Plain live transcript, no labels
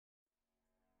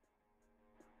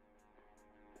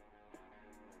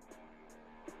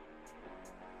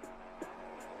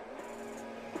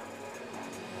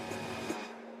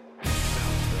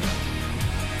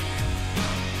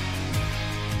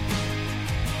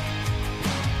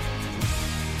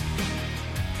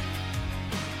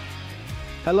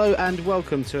Hello and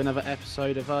welcome to another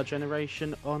episode of Our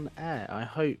Generation on Air. I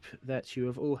hope that you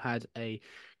have all had a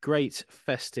great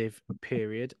festive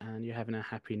period and you're having a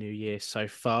happy new year so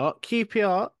far.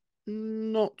 QPR,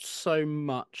 not so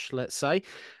much, let's say.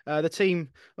 The team,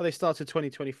 well, they started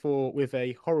 2024 with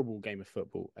a horrible game of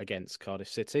football against Cardiff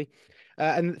City.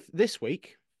 And this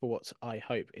week, for what I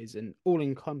hope is an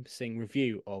all-encompassing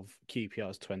review of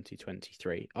QPR's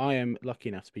 2023, I am lucky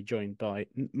enough to be joined by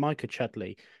Micah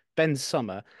Chudley, Ben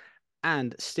Summer,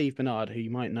 and Steve Bernard, who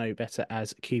you might know better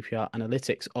as QPR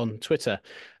Analytics on Twitter.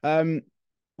 Um,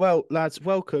 well, lads,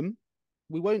 welcome.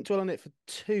 We won't dwell on it for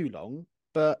too long,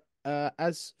 but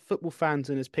as football fans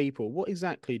and as people, what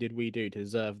exactly did we do to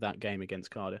deserve that game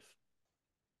against Cardiff?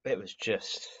 It was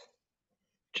just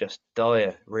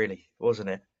dire, really, wasn't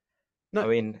it? No, I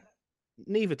mean,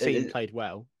 neither it, team it, played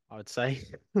well, I would say.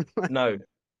 no,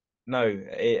 no,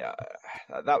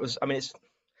 that was. I mean, it's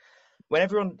when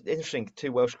everyone interesting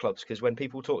two Welsh clubs because when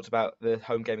people talked about the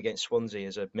home game against Swansea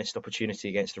as a missed opportunity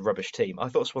against a rubbish team, I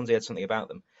thought Swansea had something about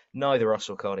them. Neither us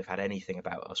or Cardiff had anything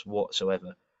about us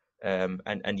whatsoever,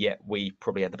 and yet we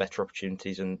probably had the better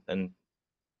opportunities and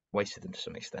wasted them to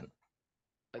some extent.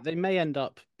 They may end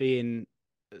up being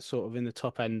sort of in the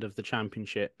top end of the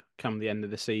championship come the end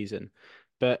of the season,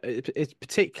 but it's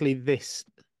particularly this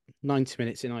 90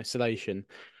 minutes in isolation.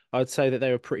 I'd say that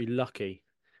they were pretty lucky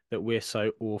that we're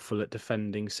so awful at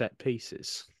defending set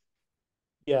pieces.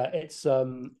 Yeah, it's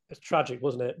tragic,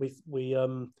 wasn't it?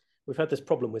 We've had this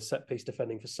problem with set piece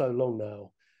defending for so long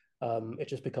now. It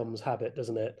just becomes habit,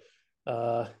 doesn't it?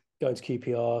 Uh, Going to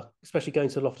QPR, especially going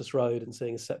to Loftus Road and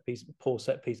seeing a poor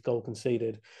set piece goal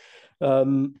conceded.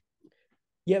 Um,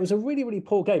 yeah, it was a really, really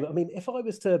poor game. I mean, if I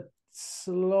was to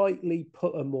slightly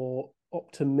put a more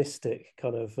optimistic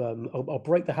kind of, I'll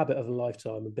break the habit of a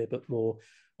lifetime and be a bit more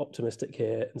optimistic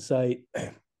here and say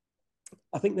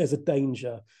I think there's a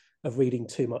danger of reading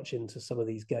too much into some of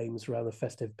these games around the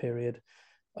festive period.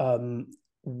 Um,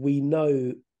 we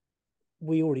know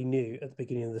we already knew at the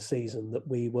beginning of the season that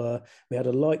we had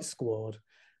a light squad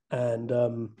and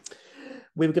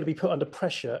we were going to be put under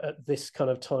pressure at this kind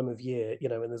of time of year,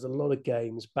 and there's a lot of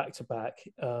games back to back.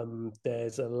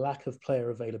 There's a lack of player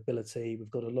availability. We've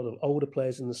got a lot of older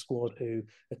players in the squad who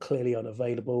are clearly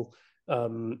unavailable,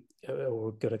 or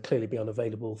going to clearly be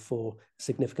unavailable for a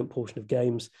significant portion of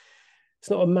games. It's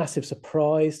not a massive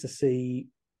surprise to see.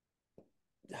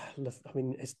 I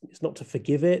mean, it's not to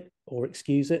forgive it or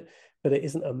excuse it, but it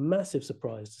isn't a massive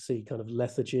surprise to see kind of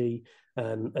lethargy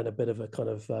and a bit of a kind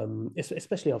of,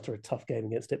 especially after a tough game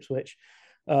against Ipswich.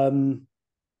 Um,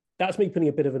 that's me putting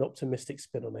a bit of an optimistic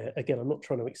spin on it. Again, I'm not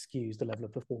trying to excuse the level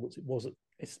of performance.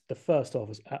 It's the first half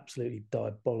was absolutely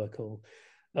diabolical,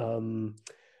 um,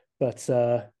 but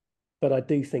but I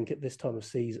do think at this time of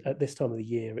season, at this time of the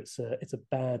year, it's a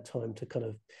bad time to kind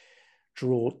of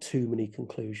draw too many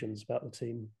conclusions about the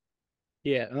team.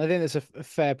 Yeah, and I think that's a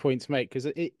fair point to make because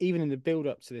even in the build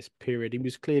up to this period, he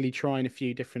was clearly trying a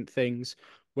few different things,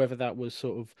 whether that was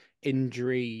sort of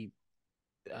injury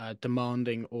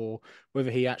demanding or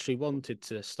whether he actually wanted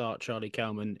to start Charlie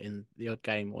Kelman in the odd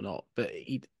game or not. But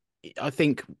I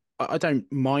think I don't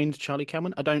mind Charlie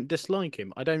Kelman. I don't dislike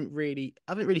him. I haven't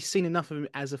really seen enough of him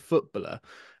as a footballer,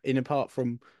 in apart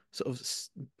from sort of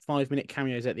 5 minute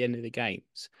cameos at the end of the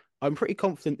games. I'm pretty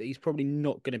confident that he's probably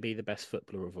not going to be the best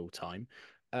footballer of all time.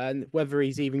 And whether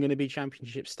he's even going to be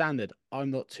championship standard, I'm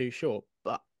not too sure.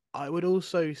 But I would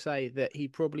also say that he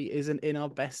probably isn't in our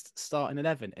best starting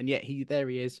 11, and yet he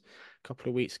is a couple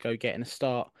of weeks ago getting a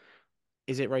start.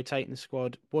 Is it rotating the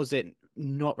squad? Was it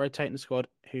not rotating the squad?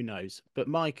 Who knows? But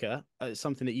Micah,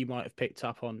 something that you might have picked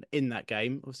up on in that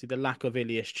game, obviously the lack of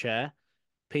Ilias Chair.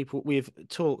 We've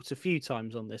talked a few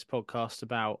times on this podcast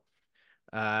about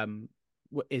um,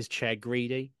 is Chair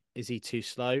greedy? Is he too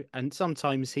slow? And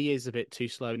sometimes he is a bit too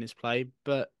slow in his play,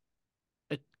 but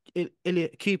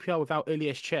QPR without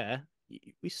Ilias Chair,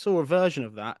 we saw a version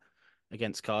of that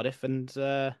against Cardiff, and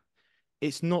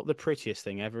it's not the prettiest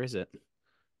thing ever, is it?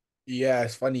 Yeah,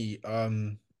 it's funny.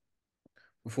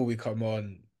 Before we come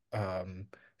on,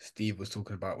 Steve was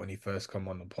talking about when he first come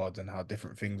on the pod and how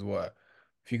different things were.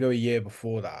 If you go a year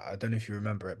before that, I don't know if you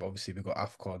remember it, but obviously we got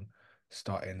AFCON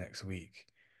starting next week.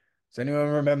 Does anyone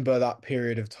remember that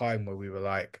period of time where we were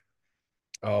like,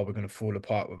 oh, we're gonna fall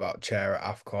apart without chair at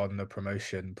AFCON, the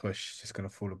promotion push is just gonna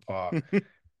fall apart.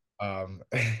 Um,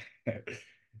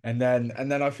 and then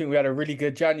I think we had a really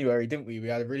good January, didn't we? We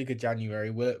had a really good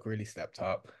January. Work really stepped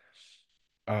up.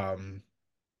 Um,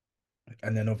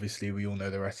 and then obviously we all know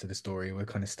the rest of the story. We're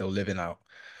kind of still living out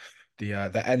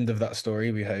the end of that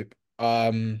story, we hope.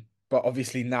 But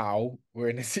obviously now we're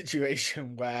in a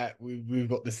situation where we've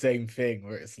got the same thing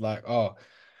where it's like, oh,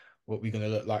 what we're gonna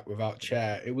look like without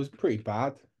Chair. It was pretty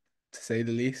bad, to say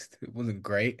the least. It wasn't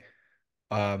great.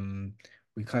 Um,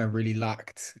 we kind of really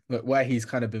lacked where he's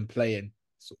kind of been playing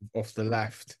sort of off the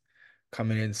left,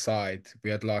 coming inside. We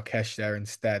had Larkesh there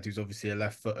instead, who's obviously a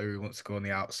left footer who wants to go on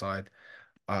the outside.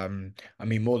 I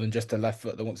mean, more than just a left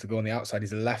foot that wants to go on the outside,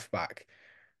 he's a left back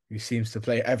who seems to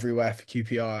play everywhere for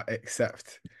QPR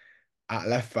except at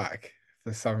left back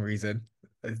for some reason.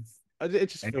 I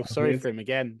just Any feel sorry ideas? for him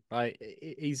again. Like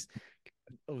he's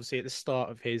obviously at the start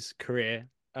of his career,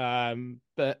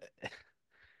 but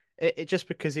it just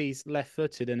because he's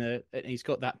left-footed and he's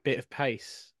got that bit of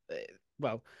pace.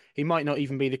 Well, he might not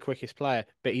even be the quickest player,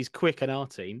 but he's quick in our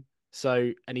team.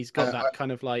 So, and he's got Uh, that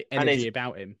kind of like And energy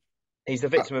about him. he's the I,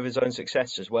 victim of his own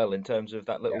success as well in terms of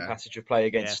that little yeah, passage of play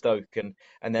against Yeah, Stoke and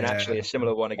then yeah. actually a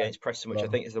similar one against Preston, which I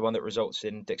Well, think is the one that results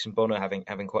in Dixon Bonner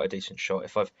having quite a decent shot,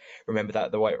 if I've remembered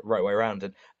that the right way around.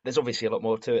 And there's obviously a lot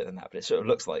more to it than that, but it sort of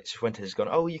looks like Cifuentes has gone,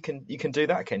 oh, you can do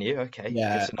that, can you? Okay, good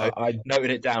yeah, to know. Noted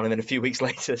it down, and then a few weeks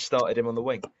later started him on the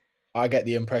wing. I get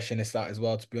the impression it's that as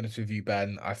well, to be honest with you,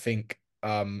 Ben. I think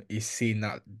he's seen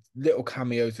that little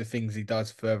cameos of things he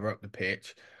does further up the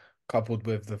pitch, coupled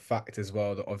with the fact as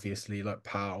well that obviously like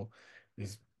Powell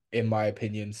is, in my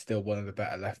opinion, still one of the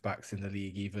better left backs in the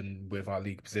league, even with our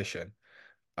league position.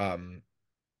 Um,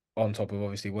 on top of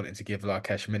obviously wanting to give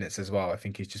Larkesh minutes as well. I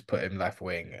think he's just put him left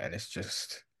wing, and it's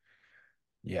just,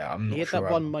 yeah, I'm he not had that sure.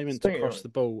 one moment to cross the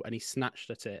ball and he snatched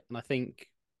at it, and I think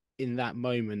in that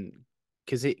moment,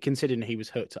 because considering he was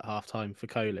hooked at half time for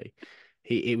Coley,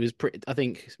 he it was pretty. I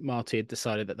think Marty had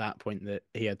decided at that point that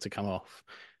he had to come off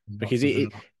because Enough was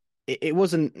enough. it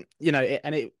wasn't,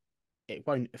 and it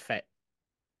won't affect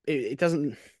it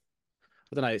doesn't.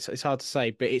 I don't know. It's hard to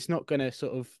say, but it's not going to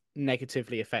sort of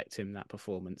negatively affect him, that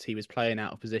performance. He was playing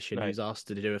out of position. He No, was asked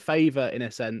to do a favour in a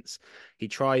sense. He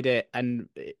tried it, and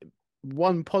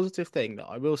one positive thing that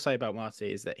I will say about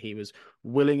Marty is that he was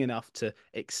willing enough to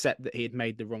accept that he had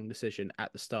made the wrong decision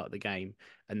at the start of the game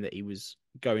and that he was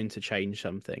going to change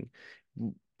something.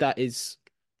 That is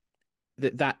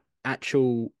that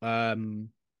actual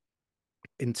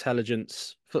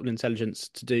intelligence, football intelligence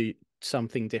to do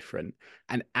something different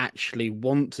and actually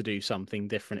want to do something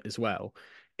different as well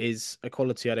is a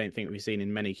quality I don't think we've seen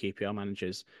in many QPR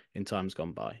managers in times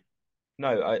gone by.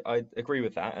 No, I agree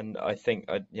with that, and I think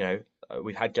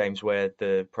we've had games where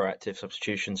the proactive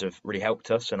substitutions have really helped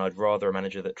us, and I'd rather a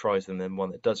manager that tries them than one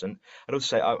that doesn't. I'd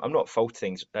also say I'm not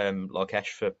faulting Larkesh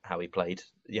for how he played.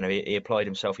 He applied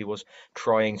himself. He was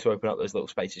trying to open up those little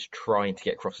spaces, trying to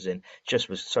get crosses in. Just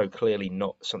was so clearly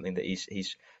not something that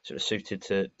he's sort of suited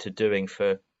to doing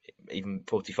for even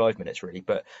 45 minutes really.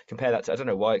 But compare that to, I don't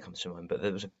know why it comes to mind, but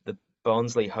there was the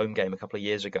Barnsley home game a couple of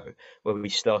years ago where we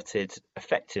started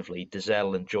effectively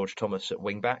Dazelle and George Thomas at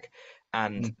wing back,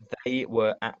 and Mm. they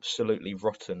were absolutely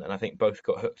rotten. And I think both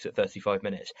got hooked at 35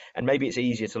 minutes. And maybe it's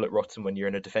easier to look rotten when you're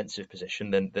in a defensive position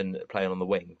than playing on the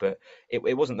wing, but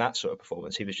it wasn't that sort of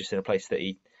performance. He was just in a place that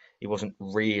he wasn't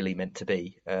really meant to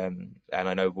be. And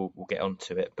I know we'll get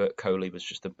onto it, but Coley was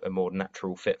just a more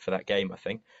natural fit for that game, I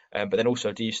think. But then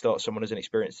also, do you start someone as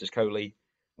inexperienced as Coley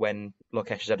when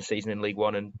Lokesh has had a season in League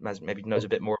One and maybe knows a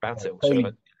bit more about it?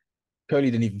 Also,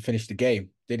 Coley didn't even finish the game,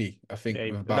 did he? I think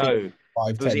Yeah, with about no.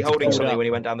 five, Was he ten to holding pulled go. something up. when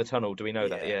he went down the tunnel? Do we know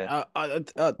that? Yeah. Yeah,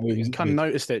 Oh, he was kind of injured.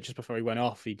 noticed it just before he went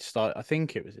off. He'd start. I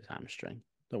think it was his hamstring.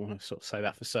 Don't want to sort of say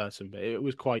that for certain, but it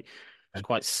was quite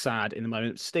sad in the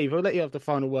moment. Steve, I'll let you have the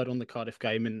final word on the Cardiff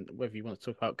game and whether you want to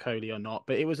talk about Coley or not.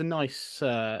 But it was a nice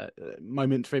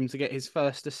moment for him to get his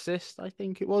first assist, I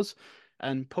think it was.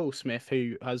 And Paul Smith,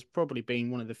 who has probably been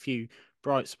one of the few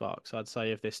bright sparks, I'd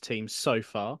say, of this team so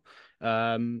far,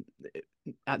 um,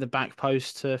 at the back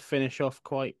post to finish off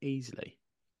quite easily.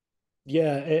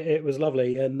 Yeah, it was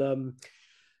lovely and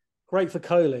great for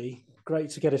Coley.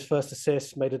 Great to get his first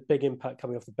assist. Made a big impact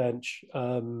coming off the bench.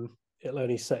 It'll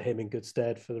only set him in good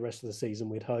stead for the rest of the season,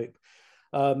 we'd hope.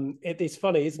 It's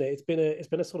funny, isn't it? It's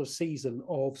been a sort of season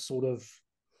of sort of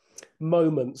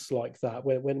moments like that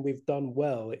when we've done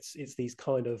well. It's these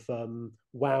kind of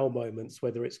wow moments,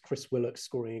 whether it's Chris Willock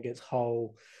scoring against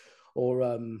Hull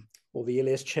or the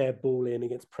Ilias Chair ball in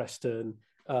against Preston.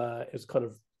 It was kind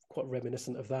of quite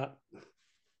reminiscent of that.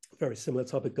 Very similar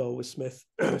type of goal with Smith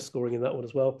scoring in that one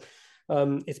as well.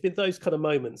 It's been those kind of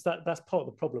moments that's part of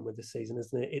the problem with this season,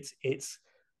 isn't it? It's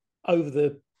over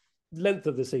the length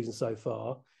of the season so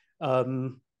far.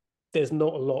 There's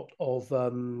not a lot of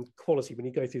quality when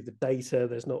you go through the data.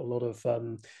 There's not a lot of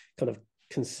kind of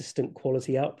consistent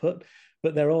quality output,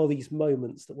 but there are these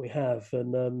moments that we have,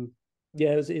 and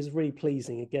yeah, it's really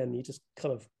pleasing. Again, you just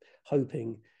kind of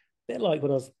hoping, a bit like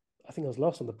when I think I was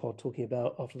last on the pod talking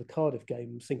about after the Cardiff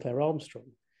game, Sinclair Armstrong,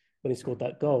 when he scored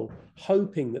that goal,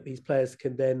 hoping that these players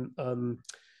can then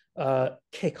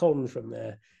kick on from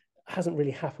there. Hasn't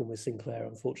really happened with Sinclair,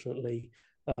 unfortunately.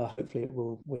 Hopefully it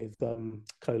will with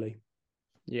Coley.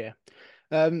 Yeah.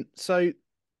 So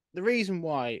the reason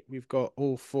why we've got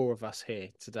all four of us here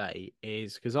today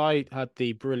is because I had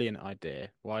the brilliant idea,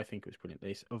 well, I think it was brilliant,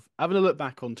 this, of having a look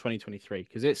back on 2023,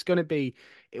 because it's going to be,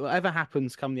 whatever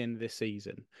happens come the end of this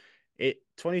season,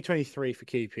 2023 for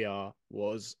QPR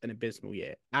was an abysmal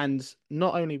year. And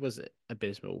not only was it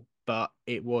abysmal, but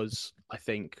it was, I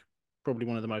think, probably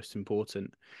one of the most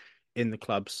important in the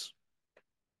club's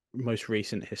most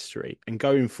recent history. And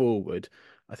going forward,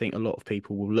 I think a lot of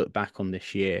people will look back on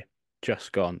this year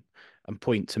just gone and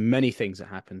point to many things that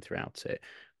happened throughout it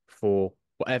for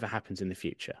whatever happens in the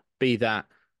future, be that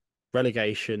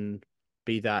relegation,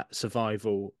 be that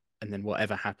survival, and then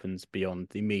whatever happens beyond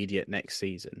the immediate next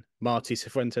season. Marti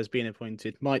Cifuentes being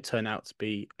appointed might turn out to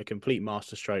be a complete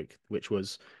masterstroke, which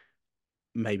was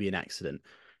maybe an accident.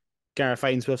 Gareth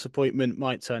Ainsworth's appointment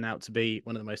might turn out to be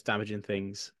one of the most damaging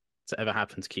things to ever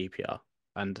happen to QPR.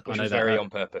 And Which I know was that very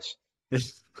on purpose.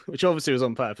 which obviously was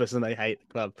on purpose, and they hate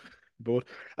the club board,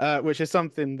 which is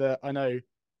something that I know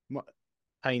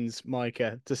pains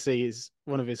Micah to see is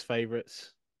one of his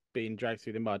favourites being dragged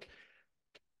through the mud.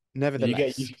 You get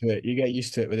Nevertheless, used to it. You get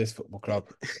used to it with this football club.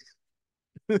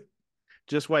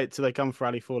 just wait till they come for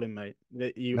Ali Falling, mate. Nah,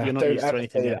 You're not don't used to ever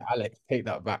anything say yet. that, Alex. Take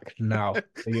that back now.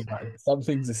 Some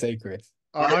things are sacred.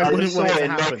 I I wouldn't saw want it to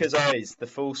in happen. Micah's eyes the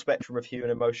full spectrum of human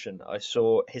emotion. I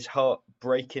saw his heart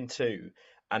break in two,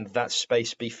 and that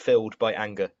space be filled by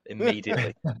anger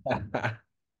immediately.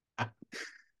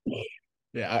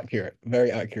 Yeah, accurate.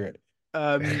 Very accurate.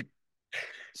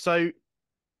 So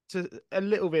to a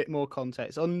little bit more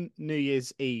context, on New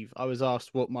Year's Eve, I was asked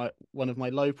what one of my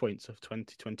low points of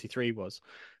 2023 was,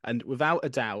 and without a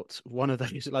doubt, one of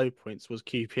those low points was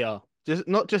QPR. Just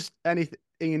not just anything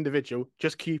individual,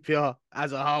 just QPR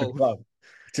as a The whole. club.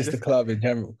 Just the club in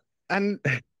general. And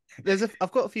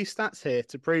I've got a few stats here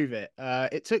to prove it.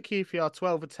 It took QPR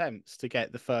 12 attempts to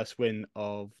get the first win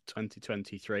of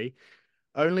 2023.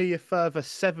 Only a further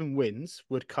 7 wins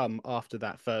would come after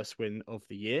that first win of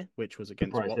the year, which was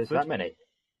against Surprised there's Watford. that many.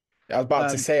 I was about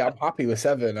to Um, say I'm happy with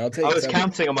 7. I'll I take was 7.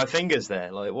 counting on my fingers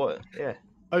there. Like, what? Yeah.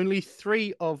 Only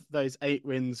 3 of those 8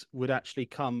 wins would actually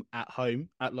come at home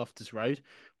at Loftus Road,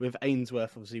 with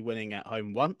Ainsworth obviously winning at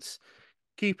home once.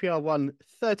 QPR won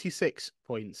 36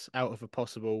 points out of a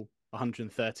possible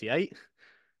 138.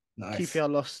 Nice. QPR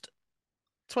lost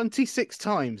 26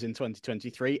 times in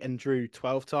 2023 and drew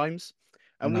 12 times.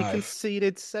 And we Nice.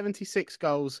 conceded 76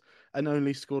 goals and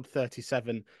only scored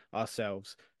 37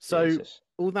 ourselves. So, Jesus.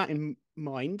 all that in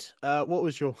mind, what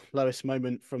was your lowest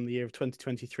moment from the year of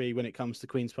 2023 when it comes to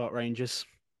Queen's Park Rangers?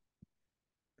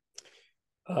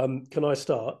 Can I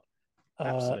start?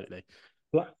 Absolutely.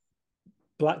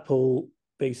 Blackpool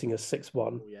beating us 6-1.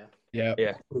 Oh, yeah. Yeah.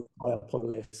 Yeah. High up on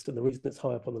the list. And the reason it's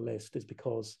high up on the list is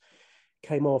because it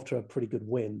came after a pretty good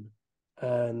win.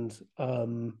 And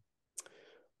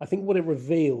I think what it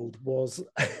revealed was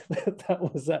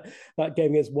that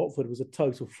game against Watford was a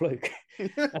total fluke.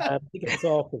 And I think it was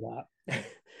after that.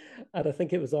 And I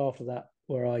think it was after that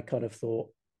where I kind of thought,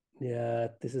 yeah,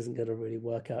 this isn't going to really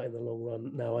work out in the long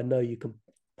run. Now, I know you can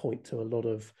point to a lot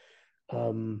of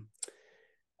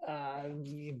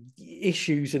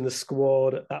issues in the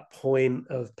squad at that point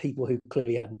of people who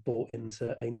clearly hadn't bought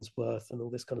into Ainsworth and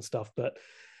all this kind of stuff, but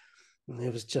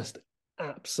it was just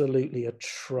absolutely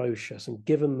atrocious. And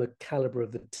given the caliber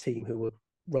of the team who were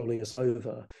rolling us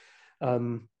over,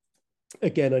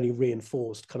 again, only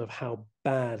reinforced kind of how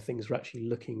bad things were actually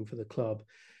looking for the club.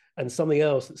 And something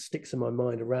else that sticks in my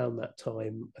mind around that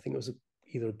time, I think it was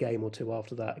either a game or two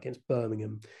after that against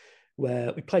Birmingham,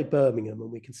 where we played Birmingham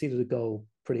and we conceded a goal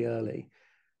pretty early.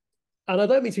 And I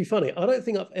don't mean to be funny, I don't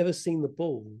think I've ever seen the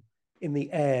ball in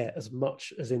the air as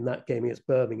much as in that game against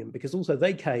Birmingham, because also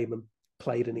they came and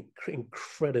played an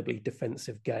incredibly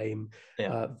defensive game,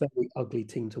 very ugly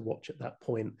team to watch at that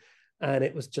point. And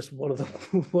it was just one of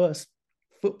the worst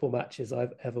football matches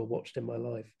I've ever watched in my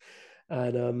life.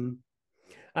 And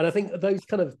I think those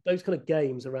kind of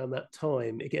games around that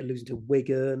time, again, losing to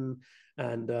Wigan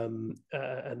and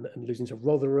losing to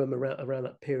Rotherham around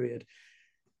that period,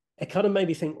 it kind of made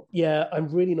me think, yeah, I'm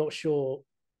really not sure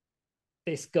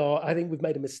this guy. I think we've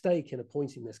made a mistake in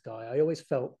appointing this guy. I always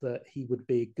felt that he would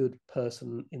be a good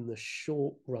person in the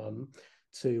short run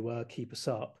to keep us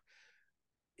up,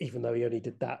 even though he only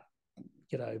did that,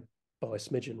 by a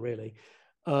smidgen, really.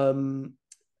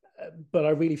 But I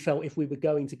really felt if we were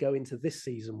going to go into this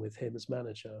season with him as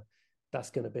manager, that's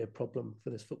going to be a problem for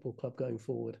this football club going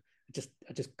forward.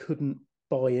 I just couldn't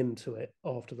buy into it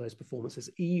after those performances,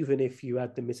 even if you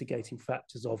add the mitigating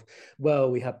factors of, well,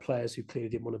 we had players who clearly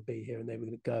didn't want to be here and they were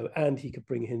going to go, and he could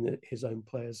bring in his own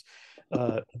players,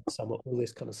 somewhat, all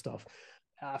this kind of stuff.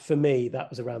 For me, that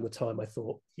was around the time I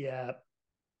thought, yeah,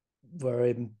 we're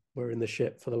in the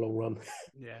ship for the long run.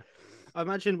 Yeah. I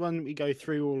imagine when we go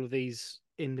through all of these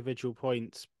individual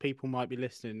points, people might be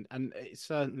listening, and it's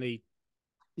certainly,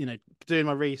 doing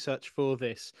my research for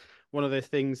this, one of the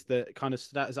things that kind of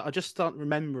stood out is that I just start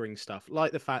remembering stuff,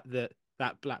 like the fact that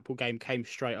that Blackpool game came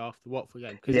straight after the Watford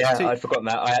game, because it's Yeah, two, I'd forgotten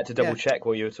that. I had to double yeah, check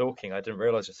while you were talking. I didn't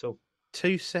realise at all.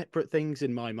 two separate things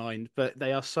in my mind, but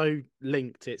they are so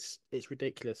linked. It's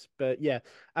ridiculous. But yeah,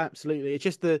 absolutely. It's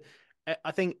just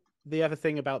I think the other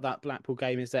thing about that Blackpool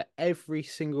game is that every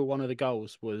single one of the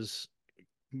goals was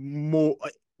more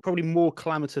probably more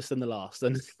calamitous than the last.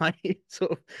 And like,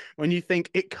 sort of when you think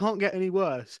it can't get any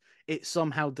worse, it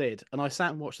somehow did. And I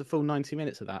sat and watched the full 90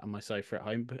 minutes of that on my sofa at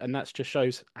home, and that just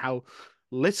shows how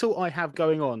little I have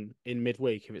going on in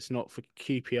midweek if it's not for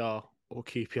QPR or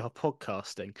QPR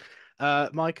podcasting.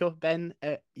 Michael, Ben,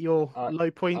 your I, low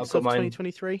I've points got of mine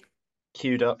 2023?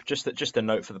 queued up. Just a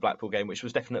note for the Blackpool game, which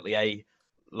was definitely a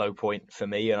low point for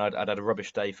me, and I'd had a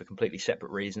rubbish day for completely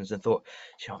separate reasons, and thought,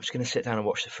 I'm just going to sit down and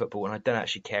watch the football, and I don't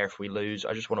actually care if we lose.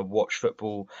 I just want to watch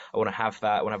football. I want to have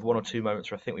that. I want to have one or two moments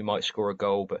where I think we might score a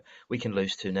goal, but we can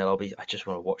lose 2-0. I just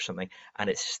want to watch something, and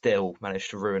it still managed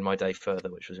to ruin my day further,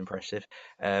 which was impressive.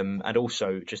 And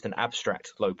also just an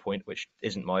abstract low point, which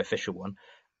isn't my official one,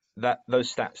 that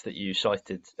those stats that you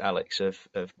cited, Alex, of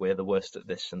we're the worst at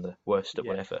this and the worst at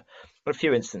Yeah. whatever, but a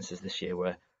few instances this year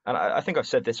where, and I think I've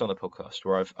said this on the podcast,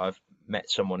 where I've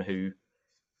met someone who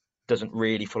doesn't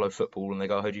really follow football, and they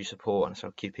go, "Who do you support?" And I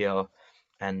said, QPR,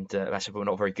 and I said, "We're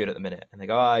not very good at the minute," and they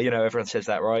go, everyone says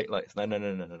that, right? Like, no, no,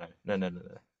 no, no, no, no, no, no,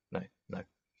 no, no, no,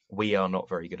 we are not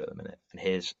very good at the minute, and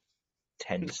here's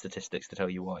 10 statistics to tell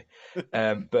you why.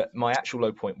 But my actual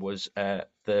low point was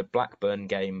the Blackburn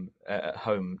game at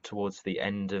home towards the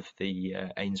end of the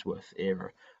Ainsworth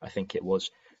era, I think it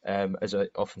was. As I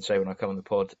often say when I come on the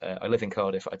pod, I live in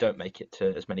Cardiff. I don't make it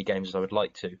to as many games as I would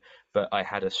like to, but I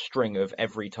had a string of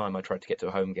every time I tried to get to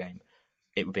a home game,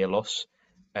 it would be a loss.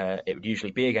 It would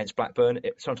usually be against Blackburn,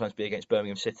 it would sometimes be against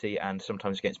Birmingham City, and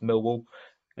sometimes against Millwall.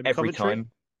 Maybe Every Coventry?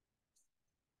 time.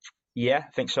 Yeah,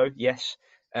 I think so. Yes.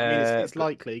 I mean, it's But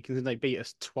likely because they beat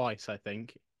us twice, I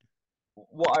think.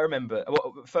 what I remember,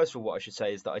 well, first of all, what I should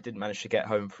say is that I didn't manage to get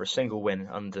home for a single win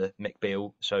under Mick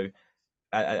Beale. So,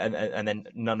 and then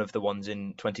none of the ones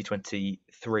in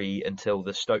 2023 until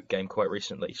the Stoke game quite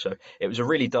recently. So it was a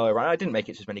really dire run. I didn't make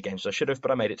it to as many games as I should have,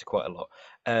 but I made it to quite a lot.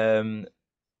 Um,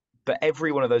 but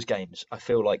every one of those games, I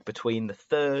feel like between the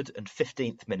third and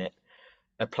 15th minute,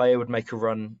 a player would make a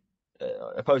run,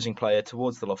 opposing player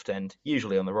towards the loft end,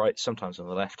 usually on the right, sometimes on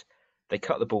the left. They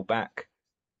cut the ball back.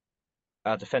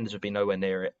 Our defenders would be nowhere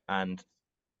near it, and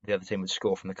the other team would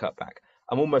score from the cutback.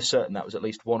 I'm almost certain that was at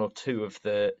least one or two of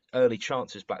the early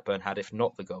chances Blackburn had, if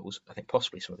not the goals. I think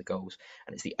possibly some of the goals.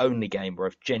 And it's the only game where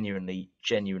I've genuinely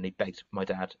begged my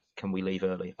dad, can we leave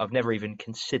early? I've never even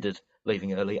considered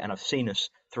leaving early, and I've seen us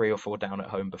 3 or 4 down at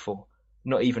home before.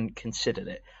 Not even considered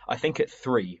it. I think at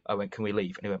 3, I went, can we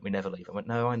leave? And he went, we never leave. I went,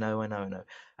 no, I know.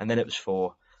 And then it was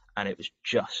 4, and it was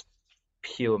just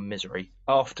pure misery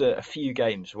after a few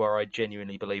games where I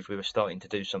genuinely believed we were starting to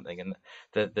do something. And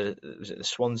the was it the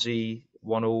Swansea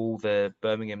 1-1, the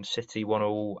Birmingham City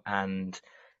 1-1, and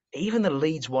even the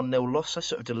Leeds 1-0 loss, I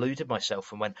sort of deluded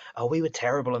myself and went, oh, we were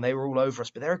terrible and they were all over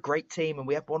us, but they're a great team and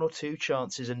we had one or two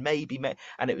chances and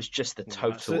and it was just the Yeah,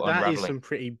 so total that is unraveling. some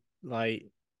pretty like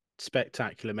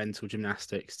spectacular mental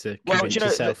gymnastics to Well, do you convince know,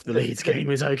 yourself the Leeds game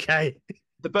was okay.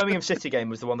 the Birmingham City game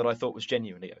was the one that I thought was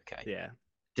genuinely okay, Yeah,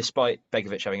 despite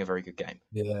Begovic having a very good game.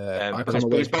 Yeah, I come Because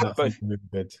away from both, that both thinking we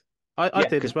were good. I yeah,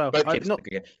 did as because well. both I keepers had not a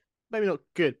good game. maybe not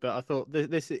good, but I thought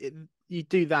you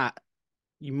do that,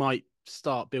 you might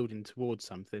start building towards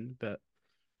something. But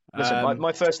Listen, um,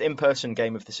 my first in-person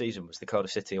game of the season was the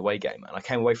Cardiff City away game, and I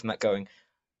came away from that going,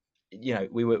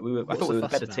 we were. I what's thought the we were the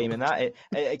fuss better about? team in that.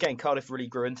 Again, Cardiff really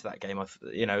grew into that game.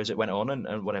 As it went on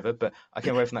and whatever. But I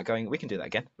came away from that going, we can do that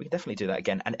again. We can definitely do that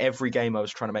again. And every game I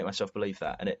was trying to make myself believe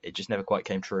that, and it just never quite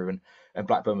came true. And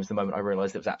Blackburn was the moment I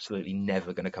realised it was absolutely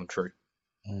never going to come true.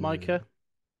 Micah,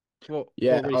 what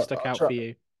Yeah, really stuck out for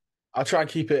you? I'll try and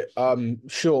keep it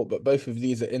short, but both of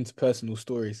these are interpersonal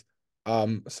stories.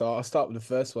 So I'll start with the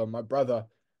first one. My brother,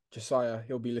 Josiah,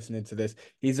 he'll be listening to this.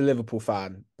 He's a Liverpool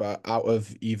fan, but out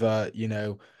of either,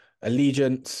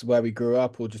 allegiance where we grew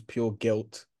up or just pure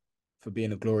guilt for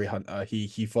being a glory hunter,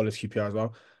 he follows QPR as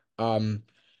well. Um,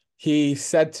 he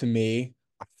said to me,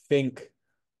 I think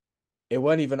it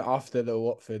wasn't even after the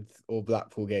Watford or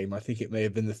Blackpool game. I think it may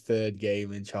have been the third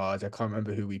game in charge. I can't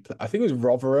remember who we played. I think it was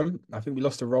Rotherham. I think we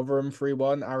lost to Rotherham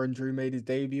 3-1. Aaron Drew made his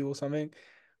debut or something.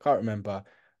 Can't remember.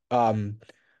 Um,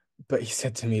 but he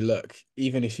said to me, look,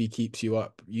 even if he keeps you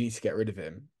up, you need to get rid of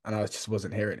him. And I just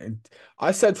wasn't hearing it. And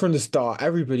I said from the start,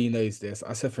 everybody knows this.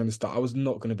 I said from the start, I was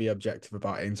not going to be objective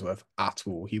about Ainsworth at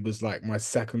all. He was like my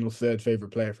second or third favorite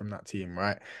player from that team,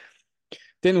 right?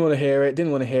 Didn't want to hear it,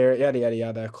 didn't want to hear it, yada, yada,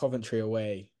 yada. Coventry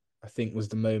away, I think was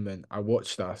the moment I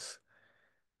watched us.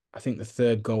 I think the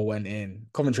third goal went in.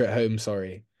 Coventry at home,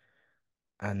 sorry.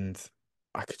 And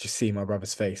I could just see my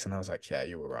brother's face, and I was like, yeah,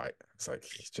 you were right. It's like,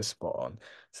 he's just spot on.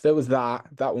 So there was that.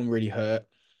 That one really hurt.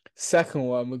 Second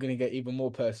one, we're going to get even more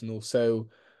personal. So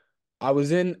I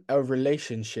was in a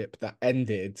relationship that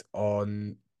ended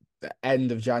on the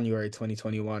end of January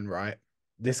 2021, right?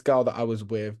 This girl that I was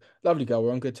with, lovely girl,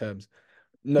 we're on good terms,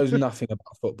 knows nothing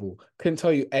about football. Couldn't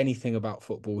tell you anything about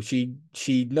football. She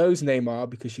knows Neymar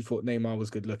because she thought Neymar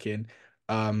was good looking.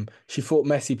 She thought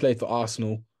Messi played for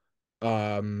Arsenal.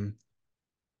 Um,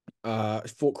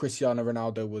 thought Cristiano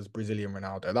Ronaldo was Brazilian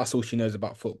Ronaldo. That's all she knows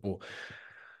about football.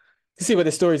 You see where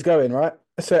the story's going, right?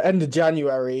 So end of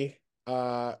January,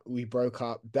 we broke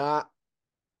up. That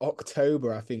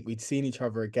October, I think we'd seen each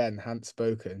other again, hadn't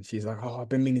spoken. She's like, "Oh, I've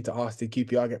been meaning to ask, did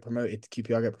QPR get promoted? Did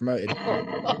QPR get promoted?"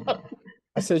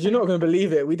 I said, "You're not going to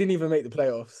believe it. We didn't even make the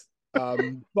playoffs.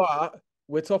 But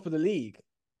we're top of the league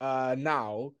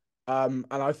now. And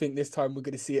I think this time we're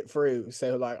going to see it through.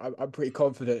 So like, I'm pretty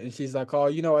confident." And she's like, "Oh,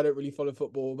 I don't really follow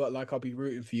football, but like, I'll be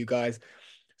rooting for you guys."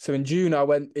 So in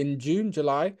June,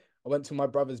 July, I went to my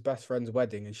brother's best friend's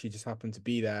wedding, and she just happened to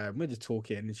be there. And we're just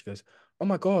talking, and she goes, "Oh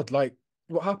my God, like,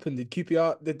 what happened? Did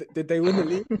QPR did they win the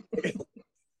league?"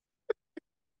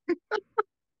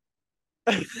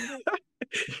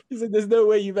 He said, "There's no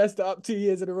way you messed it up 2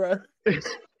 years in a row."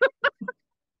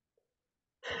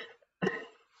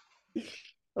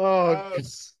 Oh,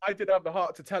 I didn't have the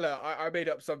heart to tell her. I made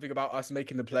up something about us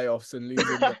making the playoffs and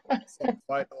losing the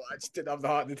final. I just didn't have the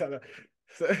heart to tell her.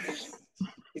 So,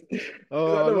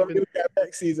 oh, I know what living. we'll get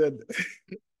next season.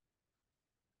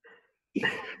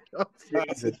 Oh,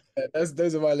 Jesus.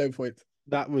 Those are my low points.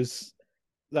 That was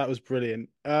brilliant.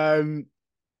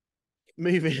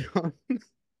 Moving on.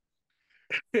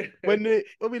 When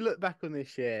we look back on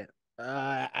this year,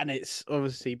 and it's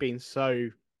obviously been so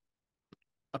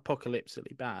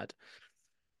apocalyptically bad.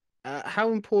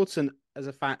 How important as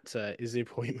a factor is the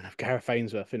appointment of Gareth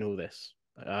Ainsworth in all this?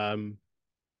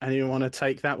 Anyone want to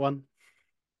take that one?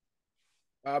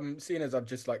 Seeing as I've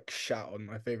just like shat on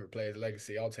my favorite player's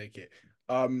legacy, I'll take it.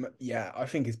 Yeah, I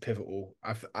think it's pivotal.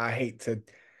 I hate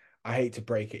to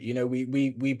break it.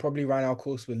 We probably ran our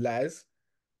course with Les,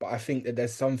 but I think that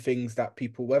there's some things that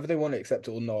people, whether they want to accept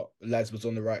it or not, Les was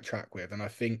on the right track with. And I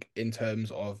think in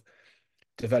terms of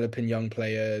developing young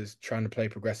players, trying to play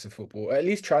progressive football, at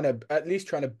least trying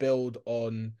to build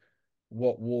on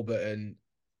what Warburton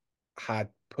had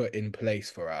put in place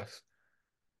for us.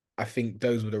 I think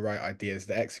those were the right ideas.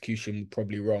 The execution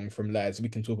probably wrong from Les. We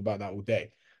can talk about that all day.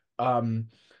 Um,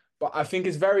 but I think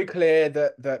it's very clear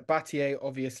that Battier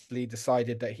obviously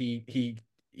decided that he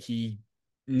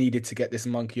needed to get this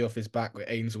monkey off his back with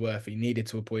Ainsworth. He needed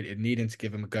to appoint him, needing to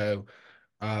give him a go.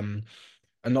 Um,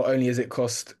 and not only has it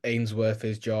cost Ainsworth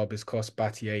his job, it's cost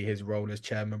Battier his role as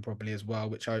chairman probably as well,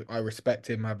 which I respect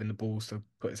him having the balls to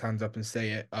put his hands up and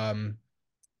say it.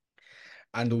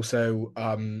 And also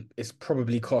it's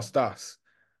probably cost us.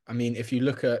 I mean, if you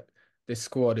look at this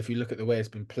squad, if you look at the way it's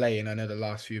been playing, I know the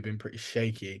last few have been pretty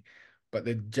shaky, but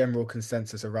the general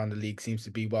consensus around the league seems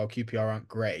to be, well, QPR aren't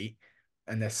great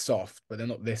and they're soft, but they're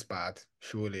not this bad,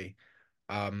 surely.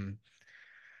 Um,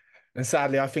 and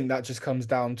sadly, I think that just comes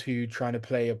down to trying to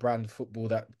play a brand of football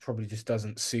that probably just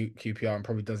doesn't suit QPR and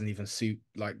probably doesn't even suit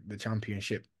like the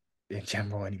championship in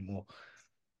general anymore.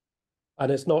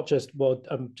 And it's not just, well,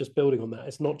 just building on that.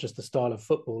 It's not just the style of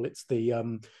football. It's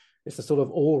the sort of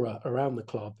aura around the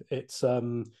club. I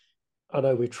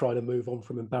know we're trying to move on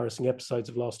from embarrassing episodes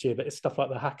of last year, but it's stuff like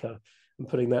the hacker and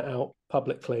putting that out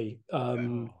publicly,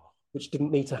 which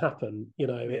didn't need to happen.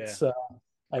 Yeah.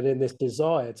 And in this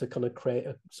desire to kind of create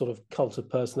a sort of cult of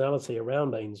personality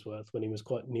around Ainsworth when he was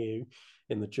quite new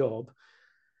in the job,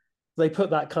 they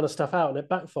put that kind of stuff out and it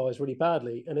backfires really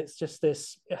badly. And it's just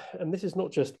this, and this is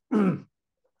not just us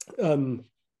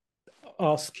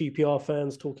QPR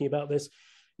fans talking about this.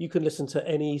 You can listen to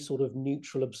any sort of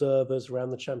neutral observers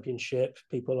around the championship,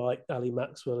 people like Ali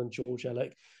Maxwell and George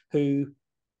Elek, who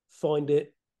find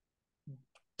it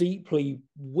deeply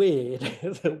weird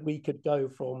that we could go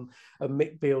from a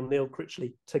Mick Beale, Neil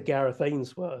Critchley to Gareth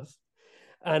Ainsworth,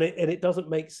 and it doesn't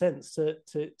make sense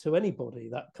to anybody,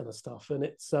 that kind of stuff. And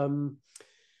it's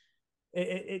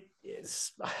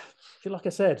like I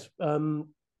said,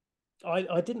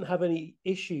 I didn't have any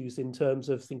issues in terms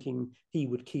of thinking he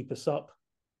would keep us up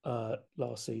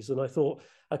last season. I thought,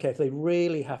 okay, if they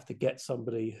really have to get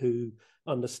somebody who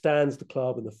understands the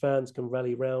club and the fans can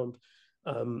rally round,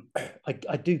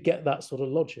 I do get that sort of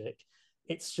logic.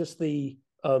 It's just the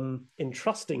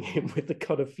entrusting him with the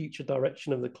kind of future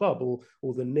direction of the club,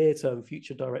 or the near term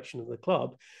future direction of the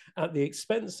club, at the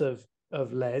expense of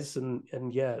Les.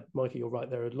 And yeah, Mikey, you're right.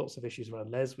 There are lots of issues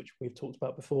around Les, which we've talked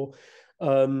about before.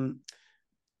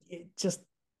 It just,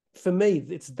 for me,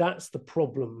 that's the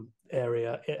problem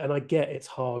area. And I get it's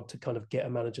hard to kind of get a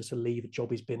manager to leave a job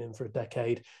he's been in for a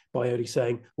decade by only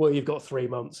saying, well, you've got 3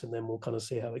 months and then we'll kind of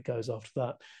see how it goes after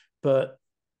that. But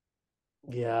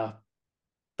yeah,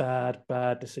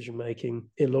 bad decision making,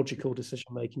 illogical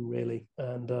decision making, really.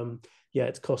 And yeah,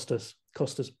 it's cost us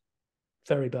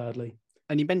very badly.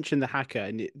 And you mentioned the hacker,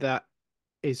 and that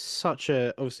is such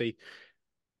a obviously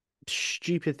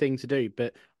stupid thing to do.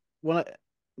 But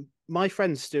my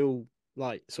friends still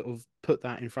like sort of put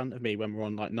that in front of me when we're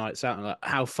on like nights out, and like,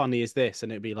 how funny is this?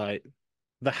 And it'd be like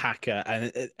the hacker,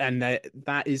 and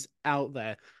that is out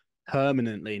there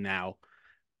permanently now.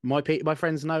 My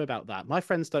friends know about that. My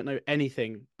friends don't know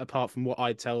anything apart from what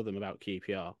I tell them about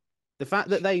QPR. The fact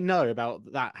that they know about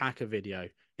that hacker video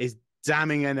is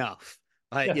damning enough.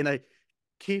 Like, Yeah.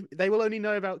 They will only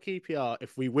know about QPR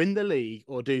if we win the league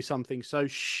or do something so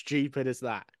stupid as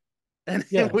that. And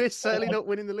Yeah. we're certainly not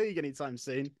winning the league anytime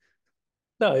soon.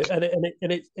 No, and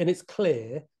it's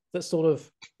clear that sort of,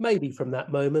 maybe from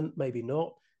that moment, maybe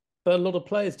not, but a lot of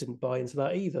players didn't buy into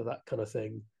that either, that kind of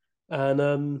thing.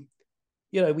 And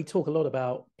we talk a lot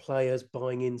about players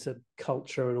buying into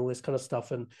culture and all this kind of stuff,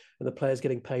 and the players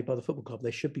getting paid by the football club. They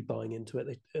should be buying into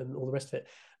it, and all the rest of it.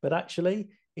 But actually,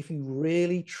 if you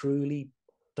really truly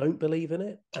don't believe in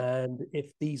it, and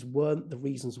if these weren't the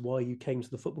reasons why you came to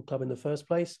the football club in the first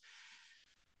place,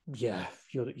 yeah,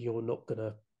 you're not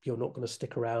gonna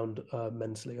stick around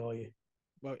mentally, are you?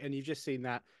 Well, and you've just seen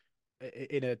that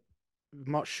in a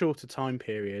much shorter time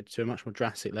period to a much more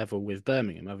drastic level with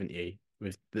Birmingham, haven't you?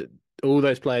 With all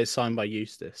those players signed by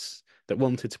Eustace that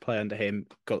wanted to play under him,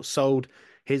 got sold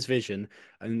his vision,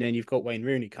 and then you've got Wayne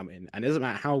Rooney come in. And it doesn't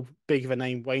matter how big of a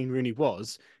name Wayne Rooney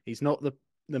was, he's not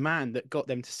the man that got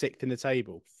them to sixth in the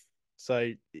table.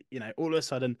 So, all of a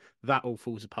sudden that all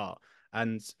falls apart.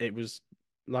 And it was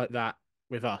like that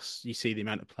with us. You see the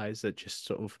amount of players that just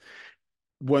sort of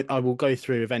I will go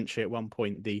through eventually at one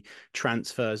point the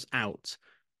transfers out,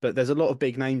 but there's a lot of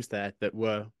big names there that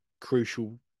were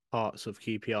crucial parts of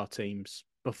QPR teams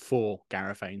before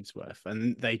Gareth Ainsworth,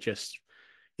 and they just,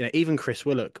 even Chris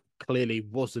Willock clearly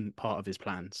wasn't part of his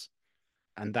plans,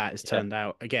 and that has Yeah. turned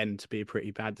out again to be a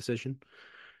pretty bad decision.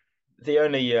 The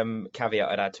only caveat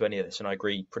I'd add to any of this, and I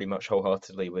agree pretty much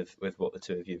wholeheartedly with what the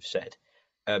two of you have said,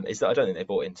 is that I don't think they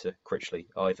bought into Critchley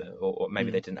either, or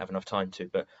maybe they didn't have enough time to.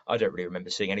 But I don't really remember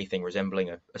seeing anything resembling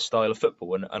a style of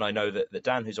football. And I know that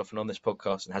Dan, who's often on this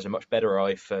podcast and has a much better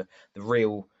eye for the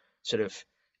real sort of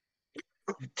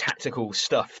tactical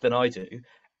stuff than I do,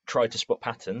 tried to spot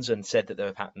patterns and said that there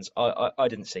were patterns. I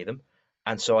didn't see them,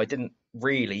 and so I didn't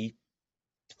really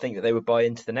think that they would buy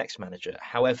into the next manager.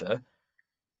 However,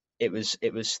 it was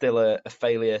still a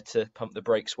failure to pump the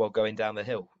brakes while going down the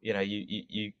hill.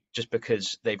 You just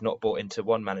because they've not bought into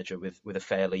one manager with a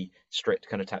fairly strict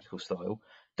kind of tactical style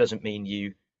doesn't mean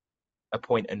you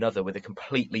appoint another with a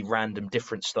completely random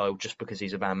different style just because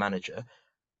he's a bad manager.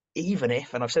 Even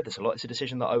if, and I've said this a lot, it's a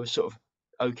decision that I was sort of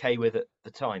okay with at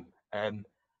the time.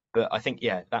 But I think,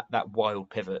 yeah, that wild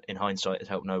pivot in hindsight has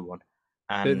helped no one.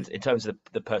 And in terms of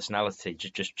the personality,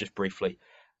 just briefly,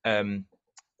 um,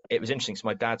 it was interesting because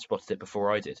my dad spotted it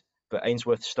before I did. But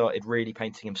Ainsworth started really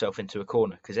painting himself into a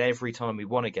corner because every time we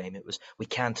won a game, it was, we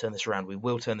can turn this around, we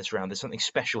will turn this around. There's something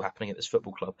special happening at this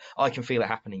football club. I can feel it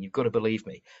happening. You've got to believe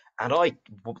me. And I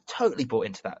totally bought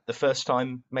into that the first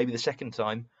time, maybe the second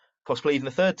time, possibly even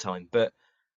the third time. But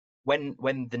when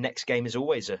the next game is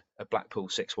always a Blackpool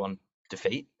 6-1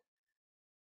 defeat,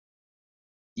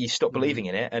 you stop believing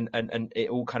in it, and it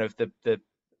all kind of the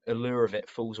allure of it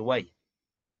falls away.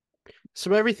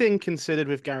 So everything considered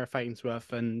with Gareth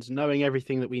Ainsworth and knowing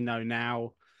everything that we know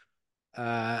now,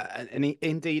 and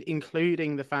indeed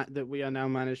including the fact that we are now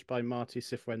managed by Marty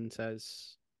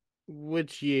Cifuentes,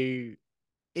 would you,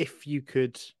 if you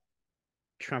could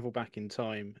travel back in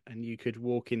time and you could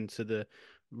walk into the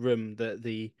room that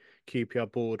the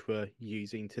QPR board were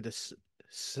using to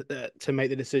to make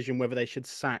the decision whether they should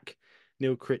sack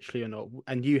Neil Critchley or not,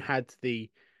 and you had the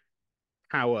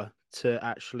power to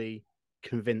actually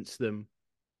convince them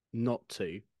not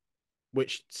to,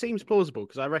 which seems plausible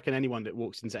because I reckon anyone that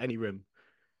walks into any room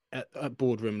at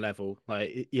boardroom level,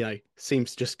 like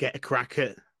seems to just get a crack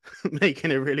at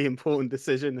making a really important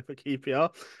decision for QPR.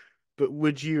 But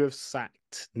would you have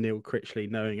sacked Neil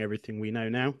Critchley knowing everything we know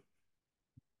now?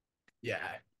 Yeah,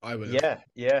 I would have.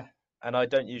 Yeah. And I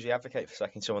don't usually advocate for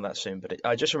sacking someone that soon, but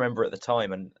I just remember at the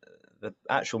time, and the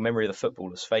actual memory of the football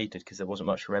has faded because there wasn't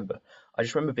much to remember. I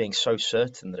just remember being so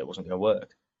certain that it wasn't going to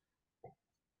work.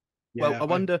 Well, Yeah, I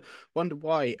wonder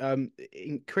why.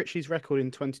 In Critchley's record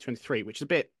in 2023, which is a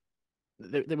bit,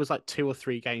 there was like 2 or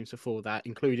 3 games before that,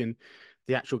 including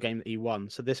the actual game that he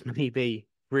won. So this may be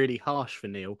really harsh for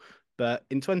Neil. But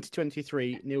in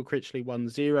 2023, Neil Critchley won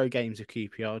 0 games of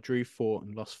QPR, drew 4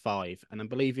 and lost 5. And I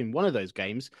believe in one of those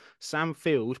games, Sam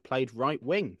Field played right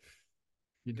wing.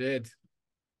 he did.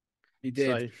 He did.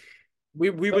 So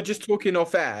We were just talking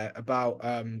off air about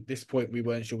this point we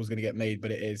weren't sure was going to get made,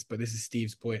 but it is. But this is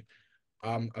Steve's point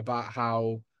about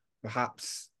how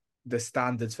perhaps the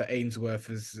standards for Ainsworth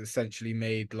has essentially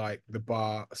made like the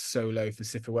bar so low for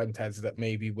Cifuentes that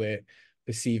maybe we're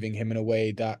perceiving him in a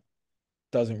way that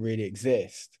doesn't really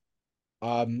exist.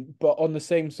 But on the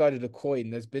same side of the coin,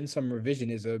 there's been some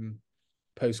revisionism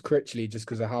post Critchley just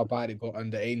because of how bad it got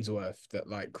under Ainsworth that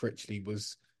like Critchley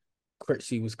was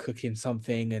cooking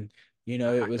something and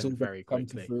it was all happened going to very come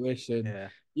to quickly. fruition. Yeah.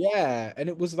 Yeah, and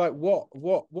it was like what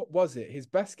was it? His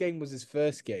best game was his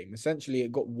first game. Essentially,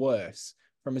 it got worse.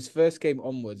 From his first game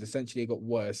onwards, essentially it got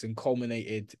worse and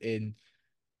culminated in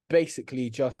basically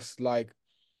just like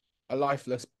a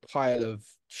lifeless pile of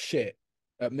shit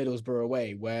at Middlesbrough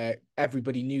away, where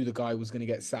everybody knew the guy was going to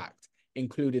get sacked,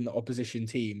 including the opposition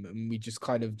team, and we just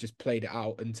kind of just played it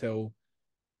out until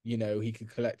he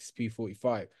could collect his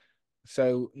P45.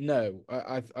 So no,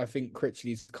 I think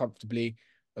Critchley's comfortably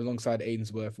alongside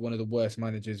Ainsworth one of the worst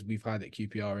managers we've had at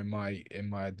QPR in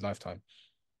my lifetime.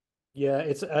 Yeah,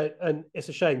 and it's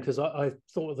a shame because I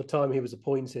thought at the time he was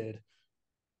appointed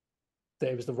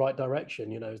that it was the right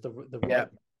direction. It was the Yeah,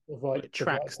 right Well, it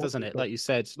tracks, doesn't it? Like you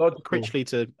said, logical. Critchley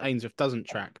to Ainsworth doesn't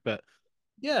track, but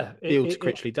yeah. Fields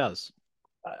Critchley does.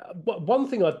 One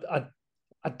thing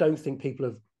I don't think people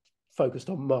have focused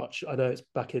on much. I know it's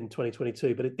back in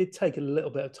 2022, but it did take a little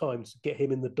bit of time to get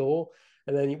him in the door.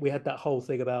 And then we had that whole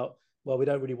thing about, well, we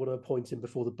don't really want to appoint him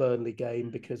before the Burnley game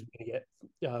because we're going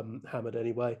to get hammered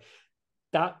anyway.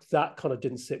 That kind of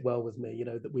didn't sit well with me.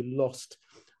 That we lost.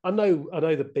 I know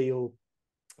the Beale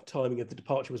timing of the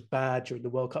departure was bad during the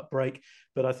World Cup break,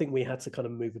 but I think we had to kind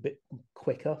of move a bit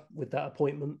quicker with that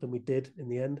appointment than we did in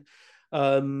the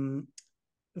end.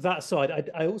 That side,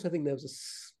 I also think there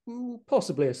was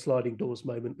possibly a sliding doors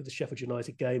moment with the Sheffield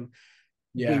United game.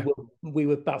 Yeah, we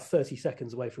were about 30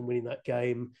 seconds away from winning that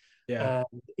game. yeah.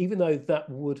 And even though that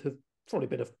would have probably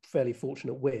been a fairly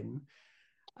fortunate win,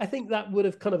 I think that would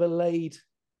have kind of allayed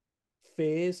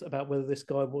fears about whether this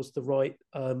guy was the right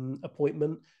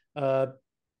appointment.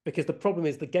 Because the problem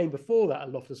is the game before that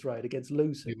at Loftus Road against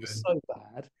Luton was so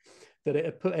bad that it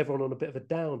had put everyone on a bit of a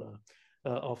downer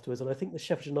afterwards. And I think the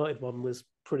Sheffield United one was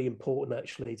pretty important,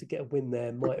 actually. To get a win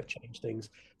there might have changed things.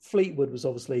 Fleetwood was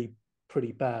obviously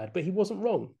pretty bad, but he wasn't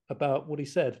wrong about what he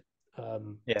said.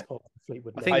 Yeah,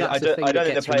 Fleetwood. I think that's the thing I that don't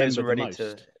think gets the players remembered were the ready to.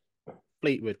 most.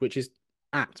 Fleetwood, which is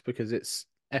apt because it's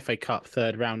FA Cup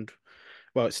third round.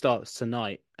 Well, it starts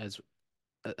tonight as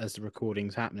the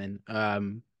recording's happening.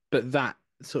 But that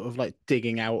sort of like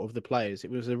digging out of the players,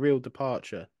 it was a real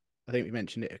departure. I think we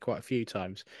mentioned it quite a few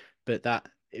times, but that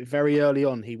very early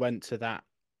on he went to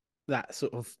that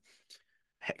sort of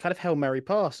kind of Hail Mary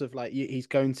pass of like he's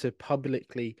going to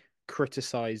publicly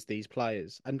criticize these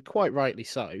players, and quite rightly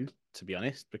so, to be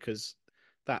honest, because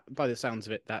that by the sounds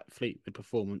of it, that Fleetwood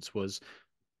performance was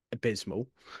abysmal,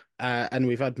 and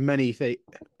we've had many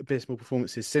abysmal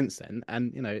performances since then,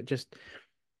 and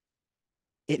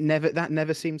that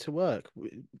never seemed to work.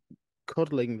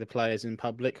 Coddling the players in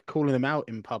public, calling them out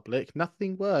in public,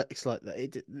 nothing works like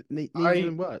that. Neither of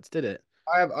them worked, did it?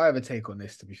 I have a take on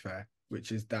this, to be fair,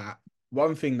 which is that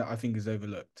one thing that I think is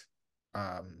overlooked.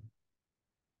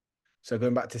 So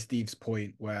going back to Steve's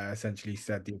point, where essentially he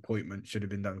said the appointment should have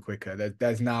been done quicker.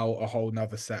 There's now a whole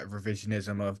nother set of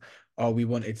revisionism of, oh, we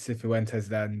wanted Cifuentes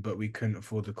then, but we couldn't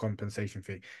afford the compensation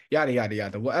fee. Yada yada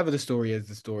yada. Whatever the story is,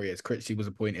 the story is. Critchley was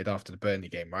appointed after the Burnley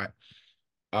game, right?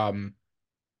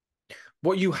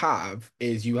 What you have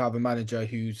is you have a manager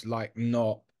who's like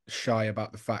not shy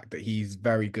about the fact that he's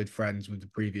very good friends with the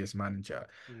previous manager.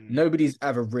 Nobody's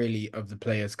ever really of the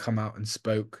players come out and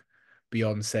spoke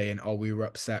beyond saying, "Oh, we were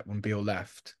upset when Beale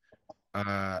left."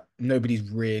 Nobody's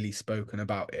really spoken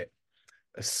about it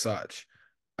as such.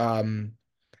 Um,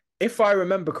 if I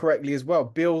remember correctly as well,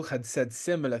 Bill had said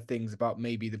similar things about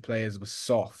maybe the players were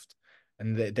soft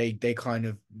and that they kind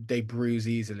of they bruise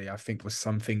easily, I think was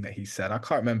something that he said. I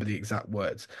can't remember the exact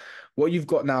words. What you've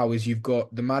got now is you've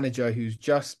got the manager who's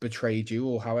just betrayed you,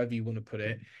 or however you want to put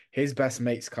it. His best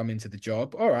mates come into the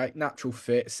job. All right, natural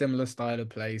fit, similar style of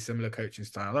play, similar coaching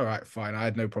style. All right, fine. I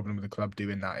had no problem with the club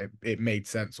doing that. It made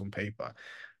sense on paper.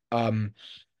 Um,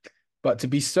 but to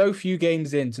be so few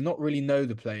games in, to not really know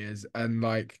the players, and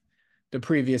like the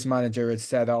previous manager had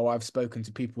said, "Oh, I've spoken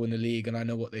to people in the league and I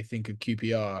know what they think of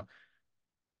QPR."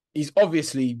 He's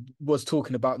obviously was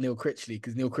talking about Neil Critchley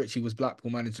because Neil Critchley was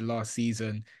Blackpool manager last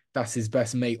season. That's his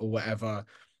best mate or whatever.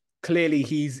 Clearly,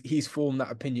 he's formed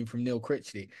that opinion from Neil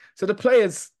Critchley. So the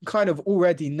players kind of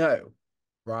already know,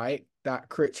 right, that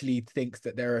Critchley thinks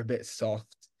that they're a bit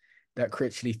soft, that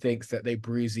Critchley thinks that they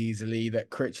bruise easily, that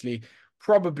Critchley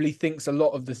probably thinks a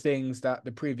lot of the things that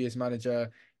the previous manager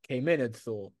came in and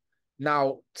thought.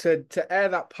 Now, to air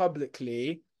that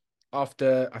publicly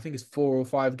after I think it's 4 or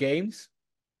 5 games,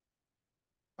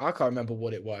 I can't remember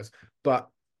what it was, but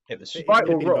It was It right would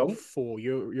have or been about wrong, 4.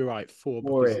 You're right, 4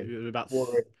 four because it in, was about four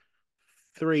in.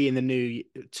 3 in the new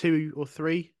 2 or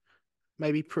 3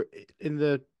 maybe in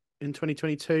the in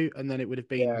 2022, and then it would have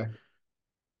been Yeah,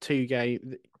 2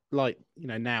 game like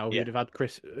now we yeah. would have had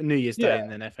Chris New Year's Day yeah.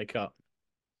 and then FA Cup.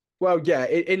 Well, yeah,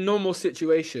 in normal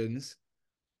situations,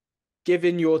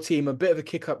 giving your team a bit of a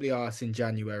kick up the arse in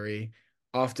January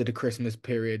after the Christmas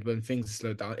period when things are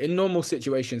slowed down. In normal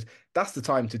situations, that's the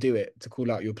time to do it, to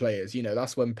call out your players.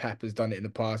 That's when Pep has done it in the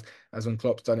past, as when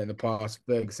Klopp's done it in the past,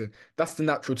 Ferguson. That's the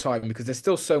natural time because there's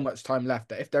still so much time left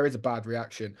that if there is a bad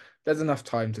reaction, there's enough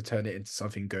time to turn it into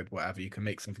something good, whatever. You can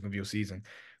make something of your season.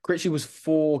 Critchley was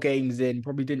 4 games in,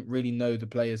 probably didn't really know the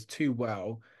players too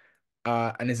well,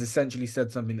 and has essentially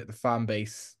said something that the fan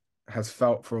base has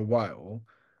felt for a while.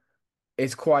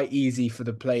 It's quite easy for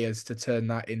the players to turn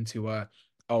that into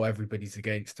oh, everybody's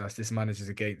against us, this manager's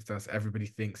against us, everybody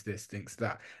thinks this, thinks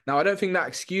that. Now, I don't think that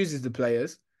excuses the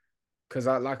players because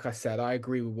like I said, I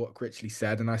agree with what Critchley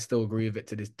said and I still agree with it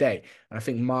to this day. And I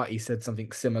think Marty said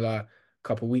something similar a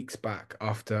couple of weeks back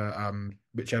after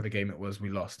whichever game it was we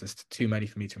lost. There's too many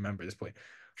for me to remember at this point.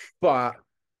 But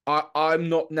I'm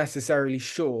not necessarily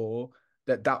sure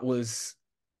that that was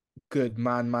good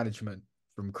man management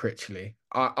from Critchley.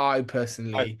 I I,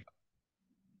 personally,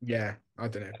 yeah, I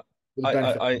don't know. For the I,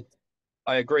 benefit. I,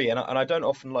 I agree, and I don't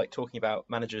often like talking about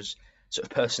managers' sort of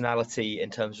personality in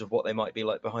terms of what they might be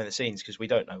like behind the scenes because we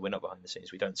don't know. We're not behind the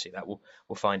scenes. We don't see that. We'll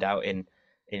find out in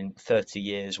 30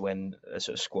 years when a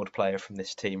sort of squad player from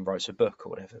this team writes a book or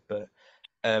whatever. But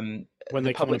When the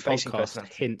they come on a public facing podcast,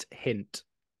 personality, hint, hint,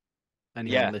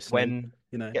 anyone yeah, listening,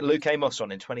 when get Luke Amos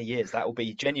on in 20 years, that will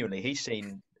be genuinely he's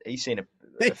seen a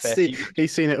fair few.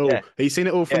 he's seen it Yeah, all. He's seen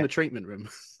it all from yeah. the treatment room,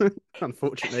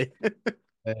 unfortunately.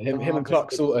 Him and That's Clark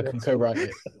good. Salter can co-write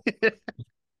it.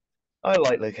 I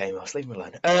like Luke Amos. Leave him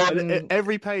alone. And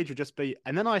every page would just be,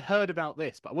 and then I heard about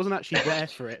this, but I wasn't actually there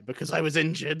for it because I was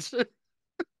injured.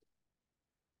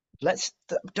 Let's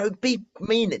don't be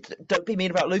mean. Don't be mean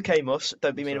about Luke Amos.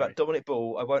 Don't be I'm mean about sorry. Dominic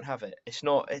Ball. I won't have it. It's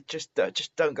not. It just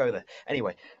don't go there.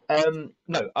 Anyway,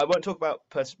 no, I won't talk about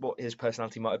what his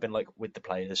personality might have been like with the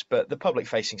players, but the public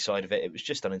facing side of it, it was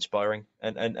just uninspiring.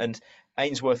 And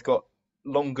Ainsworth got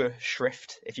longer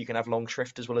shrift, if you can have long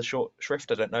shrift as well as short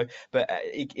shrift. I don't know, but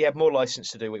he had more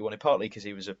license to do what he wanted, partly because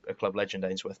he was a club legend,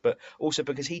 Ainsworth, but also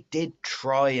because he did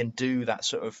try and do that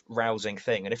sort of rousing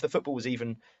thing. And if the football was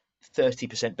even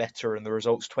 30% better and the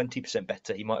results 20%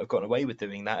 better, he might have gotten away with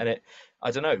doing that. And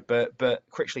I don't know, but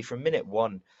Critchley from minute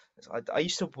one. I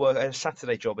used to work at a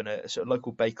Saturday job in a sort of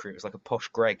local bakery. It was like a posh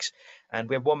Greg's, and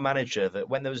we had one manager that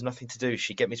when there was nothing to do,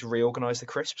 she'd get me to reorganise the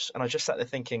crisps, and I just sat there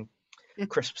thinking,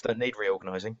 crisps don't need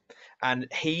reorganising. And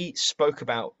he spoke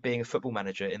about being a football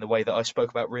manager in the way that I spoke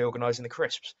about reorganising the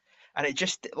crisps. And it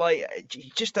just like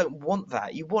you just don't want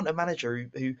that. You want a manager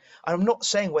who I'm not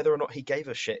saying whether or not he gave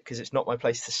a shit because it's not my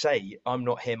place to say. I'm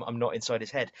not him. I'm not inside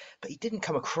his head. But he didn't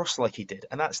come across like he did,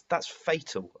 and that's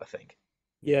fatal, I think.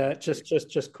 Yeah,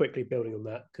 just quickly building on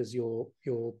that because you're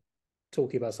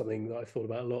talking about something that I've thought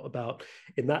about a lot about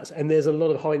in that, and there's a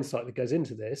lot of hindsight that goes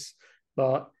into this,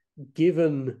 but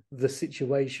given the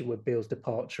situation with Beale's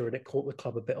departure and it caught the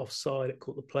club a bit offside, it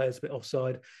caught the players a bit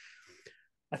offside.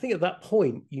 I think at that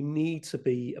point you need to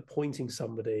be appointing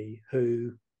somebody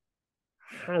who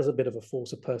has a bit of a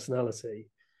force of personality.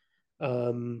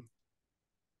 Um,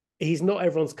 he's not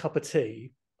everyone's cup of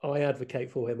tea. I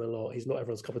advocate for him a lot. He's not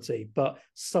everyone's cup of tea, but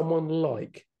someone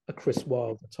like a Chris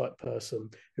Wilder type person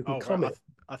who can Oh, right. come in.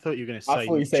 I thought you were going to I say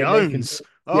thought you said Nathan. Jones.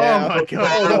 Oh Yeah, I my thought, God.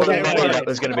 oh, There no, was no, a no, way no. that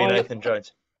was going to be I, Nathan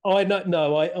Jones. I've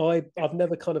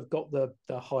never kind of got the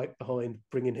hype behind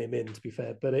bringing him in, to be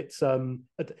fair. But it's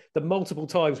the multiple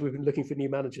times we've been looking for new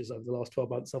managers over the last 12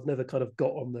 months, I've never kind of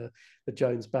got on the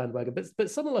Jones bandwagon.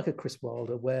 But someone like a Chris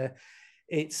Wilder, where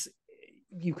it's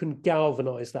you can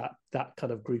galvanise that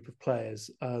kind of group of players.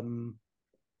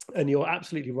 And you're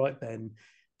absolutely right, Ben.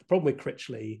 The problem with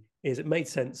Critchley is it made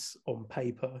sense on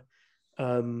paper,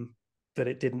 but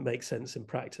it didn't make sense in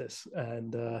practice,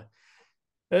 and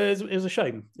it was a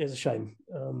shame. It was a shame.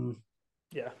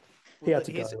 Yeah, he Well, had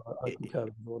to go. I concur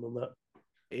with everyone on that.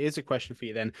 here's a question for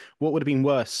you then. What would have been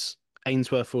worse,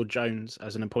 Ainsworth or Jones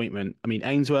as an appointment? I mean,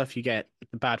 Ainsworth, you get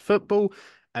the bad football,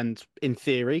 and in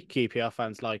theory, QPR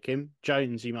fans like him.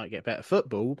 Jones, you might get better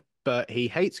football, but he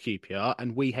hates QPR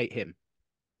and we hate him.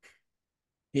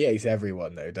 He hates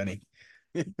everyone though, doesn't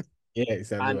he? He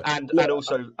hates And everyone. and Look,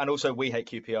 and also we hate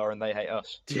QPR and they hate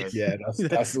us. So yeah, that's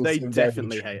They also very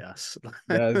definitely true. hate us.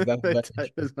 That's very true.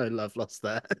 There's no love lost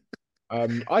there. I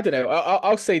don't know.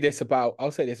 I'll say this about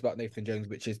Nathan Jones,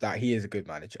 which is that he is a good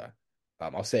manager.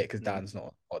 I'll say it because Mm. Dan's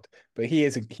not odd, but he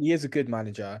is a good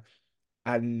manager.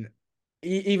 And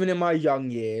even in my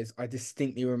young years, I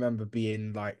distinctly remember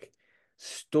being like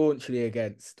staunchly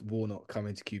against Warnock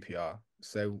coming to QPR.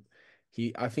 So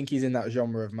I think he's in that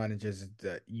genre of managers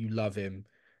that you love him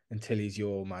until he's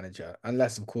your manager,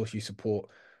 unless of course you support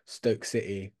Stoke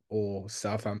City or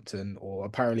Southampton or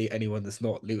apparently anyone that's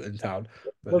not Luton Town.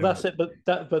 But Well, that's it.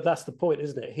 But that's the point,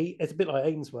 isn't it? It's a bit like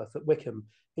Ainsworth at Wickham.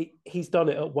 He's done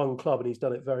it at one club and he's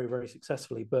done it very, very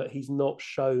successfully. But he's not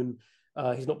shown.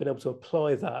 He's not been able to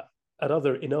apply that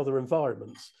in other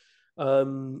environments.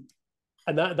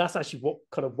 And that's actually what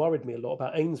kind of worried me a lot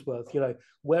about Ainsworth.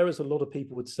 Whereas a lot of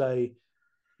people would say,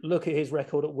 look at his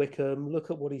record at Wickham, look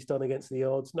at what he's done against the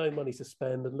odds, no money to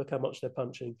spend, and look how much they're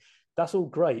punching. That's all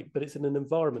great, but it's in an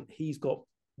environment he's got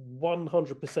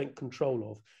 100%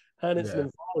 control of. And it's yeah,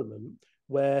 an environment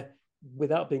where,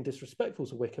 without being disrespectful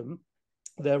to Wickham,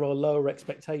 there are lower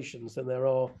expectations than there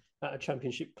are at a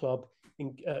championship club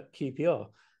in QPR.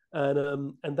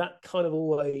 And that kind of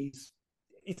always,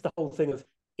 it's the whole thing of,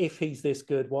 if he's this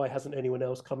good, why hasn't anyone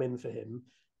else come in for him?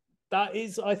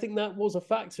 I think that was a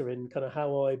factor in kind of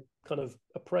how I kind of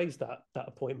appraised that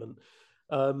appointment.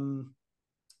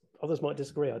 Others might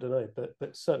disagree, I don't know,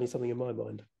 but certainly something in my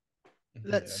mind.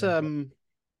 Let's yeah.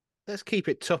 let's keep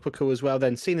it topical as well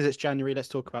then. Seeing as it's January, let's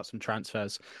talk about some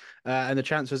transfers. And the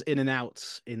transfers in and out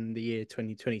in the year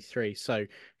 2023. So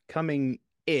coming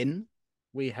in,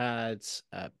 we had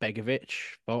Begovic,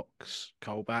 Fox,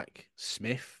 Colback,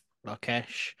 Smith,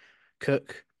 Rakesh,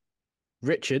 Cook,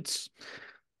 Richards,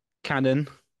 Cannon,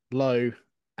 Lowe,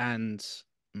 and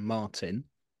Martin.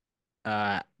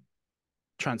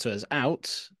 Transfers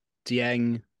out,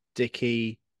 Dieng,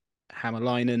 Dickey,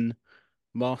 Hammerlinen,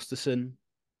 Masterson,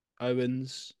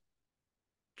 Owens,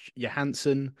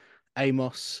 Johansson,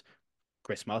 Amos,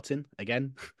 Chris Martin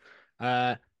again,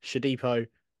 Shadipo,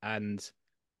 and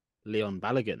Leon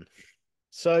Balogun.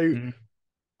 So Mhm.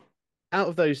 out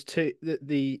of those two,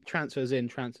 the transfers in,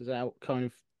 transfers out, kind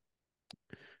of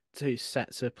two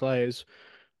sets of players.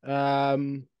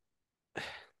 Um,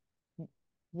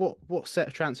 what set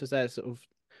of transfers there sort of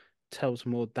tells a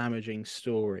more damaging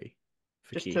story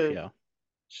for just to QPR?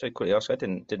 so quickly ask, I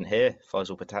didn't hear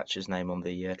Faisal Patach's name on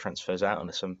the transfers out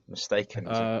unless I'm mistaken.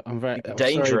 It's a I'm sorry,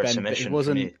 dangerous Ben, but he omission from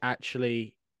wasn't you.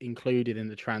 actually included in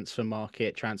the transfer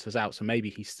market, transfers out, so maybe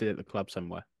he's still at the club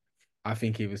somewhere. I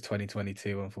think he was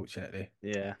 2022, unfortunately.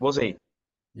 Yeah. Was he?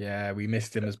 Yeah, we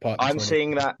missed him as part of the I'm 20.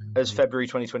 seeing that as February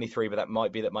 2023, but that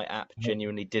might be that my app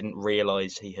genuinely didn't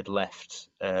realise he had left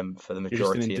for the You're just in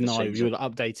majority of the denial. You season. were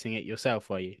updating it yourself,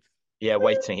 were you? Yeah,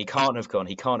 waiting. He can't have gone.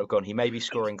 He can't have gone. He may be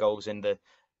scoring goals in the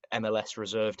MLS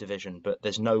reserve division, but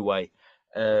there's no way.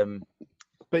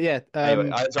 But yeah,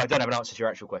 Anyway, I don't have an answer to your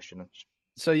actual question.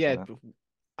 so yeah,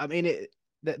 I mean,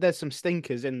 there's some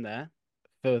stinkers in there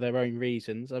for their own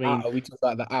reasons. I mean, Are we talking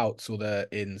about the outs or the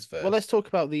ins well, let's first? talk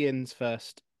about the ins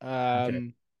first.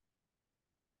 Okay.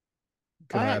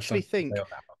 Can I I have actually something to say think,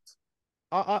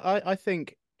 on that? I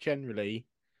think generally,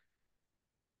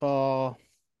 bar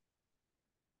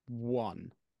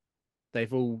one,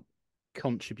 they've all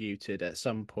contributed at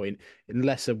some point in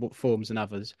lesser forms than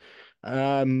others.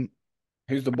 Um,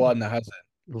 Who's the one that hasn't?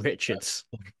 Richards.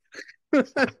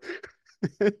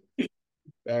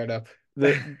 Fair enough.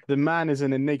 The man is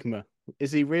an enigma.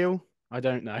 Is he real? I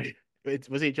don't know.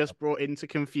 Was he just brought in to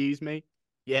confuse me?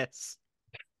 Yes.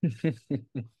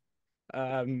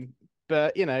 Um,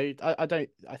 but I don't.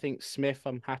 I think Smith.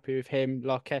 I'm happy with him.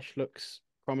 Larkesh looks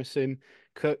promising.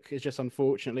 Cook is just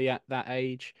unfortunately at that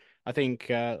age. I think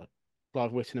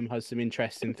Clive Whittingham has some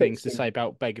interesting things to say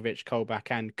about Begovic, Colback,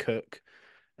 and Cook.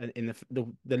 And in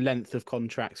the length of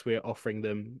contracts we're offering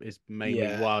them is mainly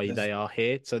Yeah, why they are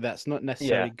here. So that's not Yeah.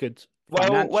 necessarily good Well,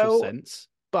 financial well, sense,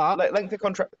 but length of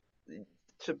contract.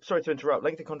 Sorry to interrupt.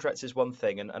 Length of contracts is one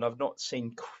thing, and I've not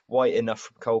seen quite enough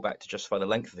from Colback to justify the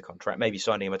length of the contract. Maybe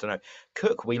signing him, I don't know.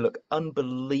 Cook, we look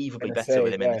unbelievably gonna better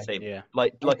with say, him in the yeah. team, yeah,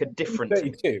 like a He's only different team.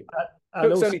 32. And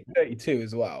Cook's also, only 32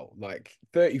 as well. Like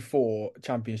 34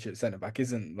 championship centre back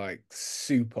isn't like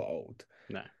super old.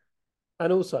 no.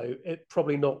 and also, it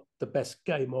probably not the best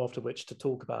game after which to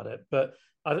talk about it. But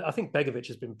I think Begovic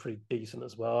has been pretty decent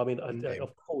as well. I mean, Same.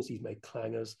 of course he's made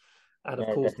clangers, and of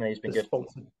Yeah, course definitely, he's been the good.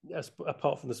 sponsored,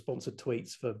 apart from the sponsored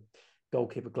tweets for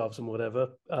goalkeeper gloves and whatever.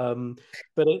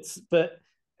 But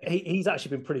he's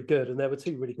actually been pretty good, and there were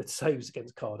two really good saves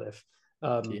against Cardiff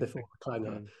Yeah. before the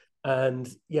clanger. Mm. And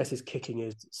yes, his kicking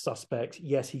is suspect.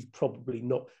 Yes, he's probably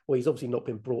not. Well, he's obviously not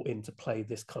been brought in to play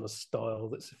this kind of style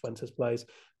that Cifuentes plays,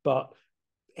 but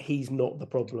he's not the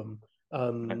problem.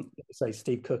 Say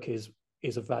Steve Cook is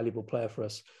a valuable player for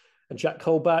us, and Jack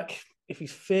Colback, if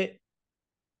he's fit,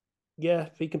 yeah,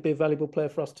 he can be a valuable player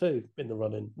for us too in the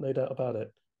running, no doubt about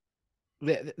it.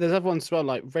 There's other ones as well,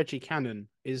 like Reggie Cannon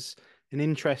is an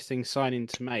interesting signing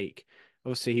to make.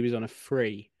 Obviously, he was on a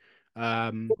free.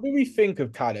 What do we think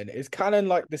of Cannon? Is Cannon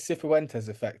like the Cifuentes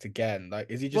effect again? Like,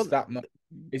 is he just Well, that much?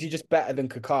 Is he just better than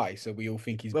Kakai? So we all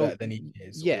think he's well, better than he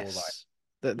is, or like, yes,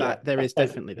 that Yeah, that there is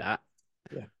definitely that.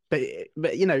 yeah.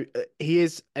 But you know, he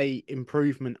is a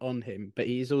improvement on him, but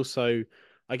he is also,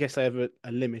 I guess they have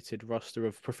a limited roster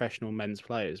of professional men's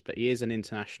players, but he is an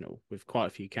international with quite a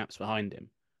few caps behind him.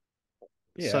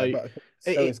 yeah, So but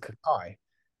so it, is Kakai.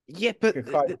 yeah, but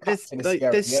Kakai there's captain of like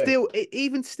Sierra there's Leone. still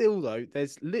even still though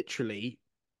there's literally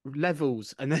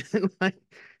levels, and then like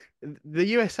the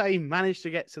USA managed to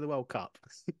get to the World Cup.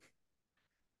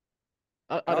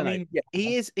 I I don't know. mean, yeah.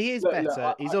 He is Look, better.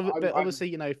 But I'm obviously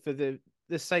you know for the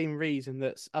same reason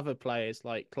that other players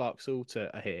like Clark Salter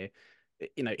are here.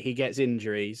 You know he gets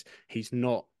injuries. He's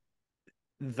not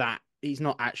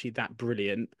actually that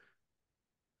brilliant.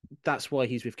 That's why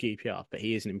he's with QPR, but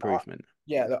he is an I, improvement.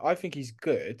 yeah, look, I think he's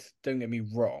good. Don't get me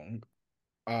wrong.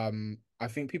 I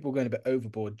think people are going a bit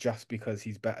overboard just because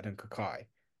he's better than Kakai.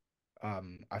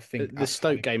 I think The at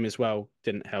Stoke times, game as well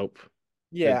didn't help.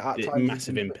 yeah, at The times he's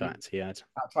massive been pretty. impact he had.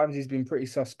 At times he's been pretty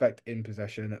suspect in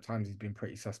possession. At times he's been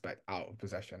pretty suspect out of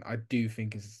possession. I do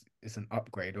think it's an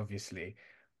upgrade, obviously,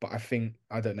 but I think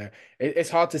I don't know. It's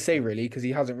hard to say really because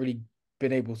he hasn't really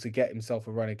been able to get himself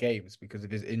a run of games because of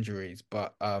his injuries.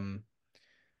 But I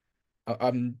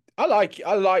like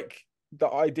the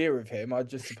idea of him. I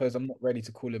just suppose I'm not ready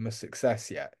to call him a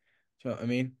success yet. Do you know what I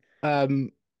mean?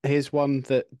 Um, Here's one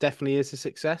that definitely is a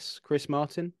success. Chris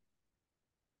Martin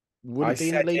I wouldn't be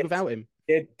in the said league it. without him.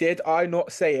 Did I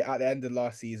not say it at the end of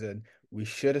last season? We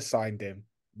should have signed him.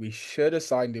 We should have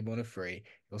signed him on a free.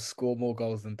 He'll score more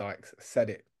goals than Dykes. Said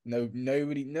it. No,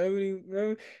 nobody, no. Do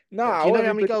you Now know how many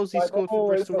everybody's goals he like, scored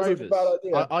for oh, it's Bristol not such a bad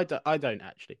Rovers? idea. I don't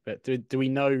actually, but do we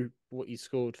know what he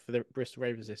scored for the Bristol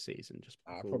Rovers this season? Just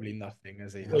before Probably we... nothing,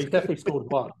 as he Well, has. he definitely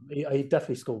scored one. He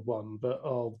definitely scored one, but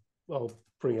I'll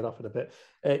bring it up in a bit.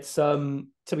 It's to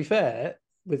be fair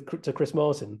to Chris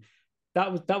Martin,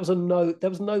 that was a no. There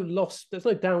was no loss. There's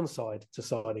no downside to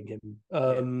signing him.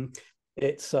 Yeah.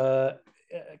 It's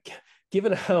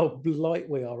given how light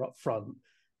we are up front,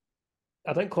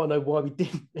 I don't quite know why we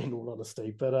didn't, in all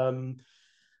honesty.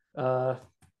 Uh,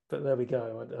 but there we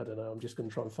go. I don't know. I'm just going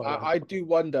to try and find I out. do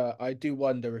wonder. I do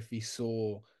wonder if he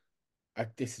saw.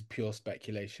 This is pure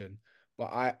speculation, but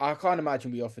I can't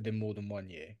imagine we offered him more than 1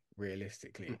 year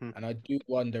realistically, Mhm. and I do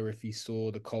wonder if he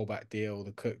saw the Colback deal,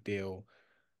 the Cook deal,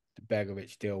 the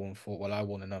Begovic deal, and thought, well, I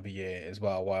want another year as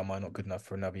well. Why am I not good enough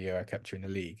for another year? I kept you in the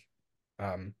league.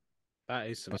 Um, That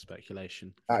is some but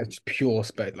speculation. that is pure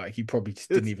spec. Like he probably just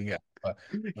didn't even get.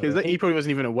 Because he probably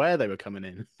wasn't even aware they were coming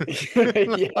in.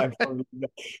 Yeah, probably.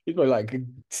 He's probably like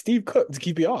Steve Cook to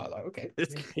QPR. Like, okay.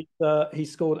 He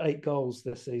scored 8 goals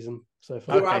this season so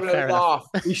far. You're Okay, having a fair enough.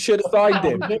 laugh. We should have signed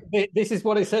him. This is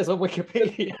what it says on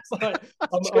Wikipedia. It's like,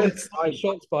 I'm slightly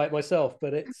shocked by it myself,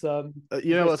 but it's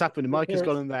You know what's happened? Mike has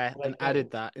gone in there and 8 goals.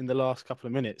 added that in the last couple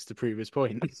of minutes to prove his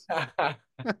point.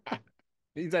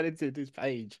 He's added to his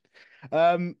page.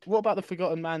 What about the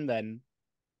forgotten man then?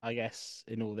 I guess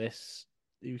in all this,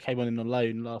 who came on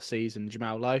loan last season,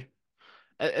 Jamal Lowe,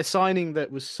 a signing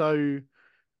that was so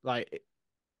like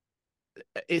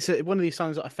one of these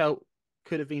signs that I felt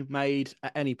could have been made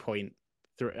at any point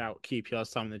throughout QPR's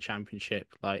time in the Championship.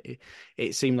 Like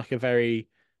it seemed like a very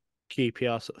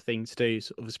QPR sort of thing to do,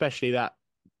 sort of especially that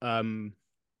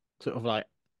sort of like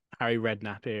Harry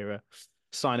Redknapp era,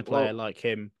 sign a player Well, like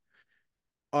him.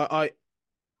 I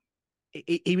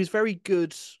he was very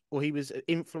good, or he was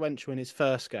influential in his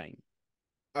first game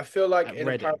I feel like at in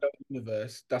a Reading. parallel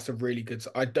universe, that's a really good.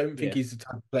 I don't think Yeah, he's the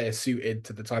type of player suited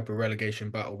to the type of relegation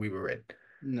battle we were in.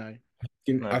 no,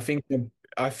 no, I think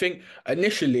I think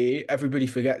initially everybody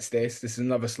forgets this. This is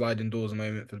another sliding doors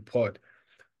moment for the pod.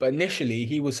 But initially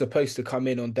he was supposed to come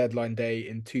in on deadline day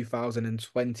in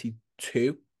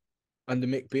 2022 under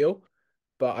Mick Beale.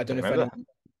 But I don't don't know if remember anyone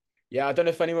Yeah, I don't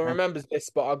know if anyone that. remembers this,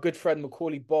 but our good friend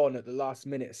Macaulay Bonne at the last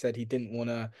minute said he that's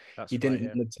right. didn't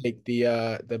Yeah, want to take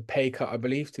the pay cut, I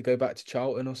believe, to go back to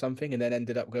Charlton or something, and then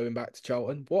ended up going back to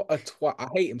Charlton. What a twat. I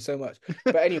hate him so much.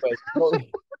 But anyway,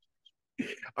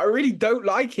 I really don't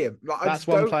like him. Like I that's just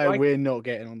one don't player like we're not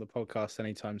getting on the podcast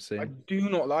anytime I soon. do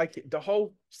not like it. The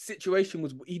whole situation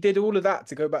was he did all of that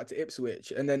to go back to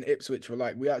Ipswich, and then Ipswich were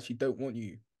like, we actually don't want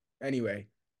you anyway.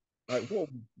 Like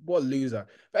what a loser.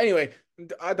 But anyway,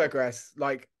 I digress.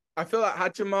 Like I feel like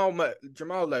had Jamal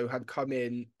Lowe had come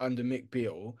in under Mick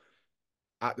Beale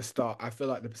at the start, I feel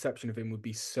like the perception of him would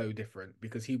be so different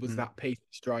because he was Mm. that pacey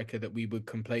striker that we would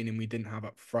complaining we didn't have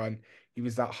up front. He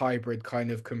was that hybrid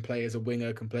kind of can play as a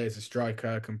winger, can play as a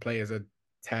striker, can play as a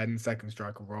 10 second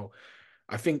striker role.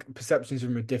 I think perceptions of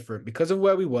him are different because of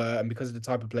where we were and because of the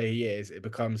type of player he is. It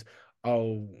becomes,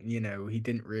 oh, he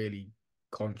didn't really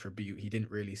contribute. He didn't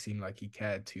really seem like he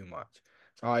cared too much.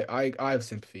 So I have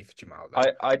sympathy for Jamal though.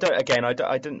 I don't. Again, I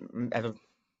didn't ever.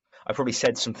 I probably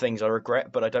said some things I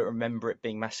regret, but I don't remember it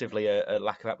being massively a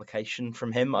lack of application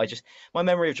from him. My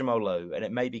memory of Jamal Lowe, and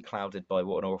it may be clouded by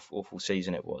what an awful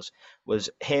season it was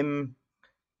him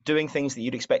doing things that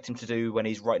you'd expect him to do when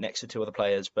he's right next to two other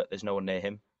players, but there's no one near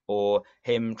him, or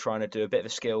him trying to do a bit of a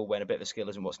skill when a bit of a skill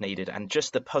isn't what's needed, and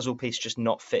just the puzzle piece just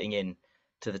not fitting in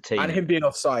to the And team. him being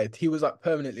offside, he was like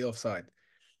permanently offside.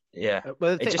 Yeah,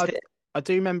 Well, the it thing just I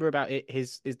do remember about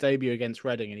his debut against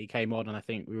Reading, and he came on, and I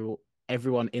think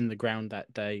everyone in the ground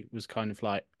that day was kind of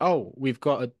like, "Oh, we've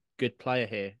got a good player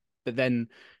here." But then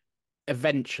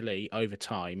eventually, over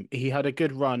time, he had a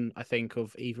good run, I think,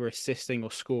 of either assisting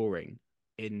or scoring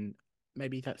in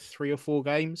maybe that 3 or 4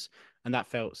 games, and that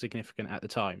felt significant at the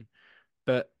time.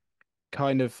 But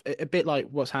kind of a bit like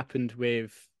what's happened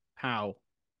with Howe,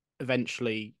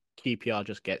 eventually QPR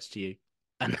just gets to you,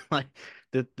 and like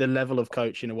the level of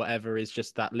coaching or whatever is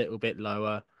just that little bit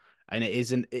lower, and it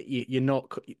isn't you're not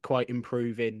quite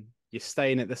improving. You're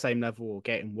staying at the same level or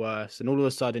getting worse, and all of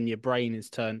a sudden your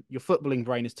footballing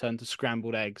brain is turned to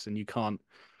scrambled eggs, and you can't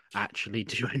actually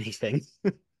do anything.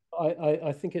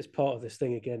 I think it's part of this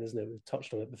thing again, isn't it? We've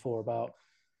touched on it before about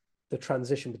the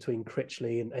transition between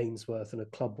Critchley and Ainsworth and a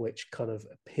club which kind of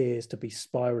appears to be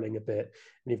spiraling a bit.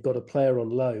 And you've got a player on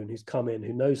loan who's come in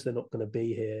who knows they're not going to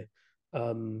be here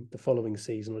the following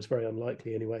season, or it's very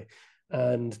unlikely anyway.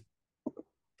 And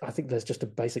I think there's just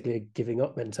basically a giving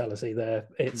up mentality there.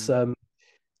 It's Mm.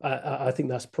 I think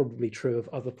that's probably true of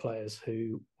other players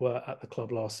who were at the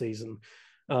club last season,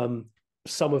 um,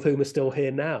 some of whom are still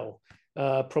here now,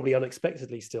 probably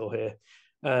unexpectedly still here,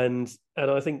 and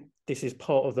I think this is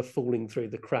part of the falling through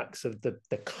the cracks of the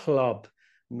club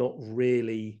not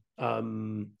really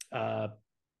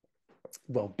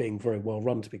well being very well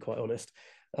run, to be quite honest,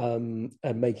 and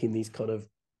making these kind of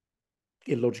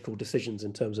illogical decisions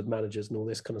in terms of managers and all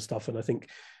this kind of stuff. And I think,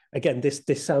 again,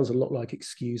 this sounds a lot like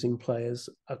excusing players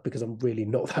because I'm really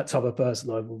not that type of person.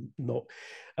 I will not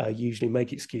usually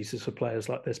make excuses for players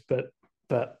like this, but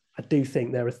I do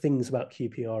think there are things about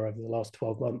QPR over the last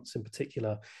 12 months in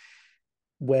particular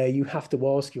where you have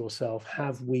to ask yourself,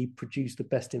 have we produced the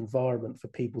best environment for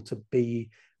people to be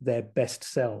their best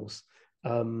selves?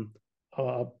 I'm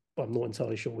not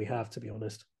entirely sure we have, to be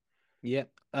honest. Yeah.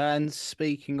 And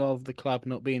speaking of the club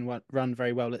not being run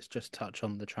very well, let's just touch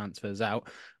on the transfers out.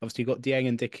 Obviously, you've got Dieng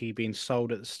and Dickey being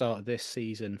sold at the start of this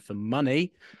season for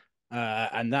money.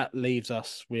 And that leaves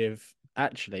us with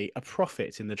actually a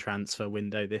profit in the transfer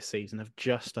window this season of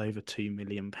just over £2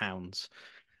 million.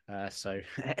 So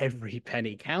every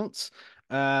penny counts.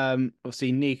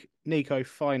 Obviously, Nico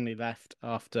finally left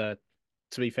after,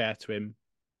 to be fair to him,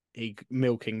 he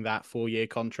milking that 4 year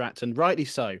contract, and rightly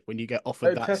so when you get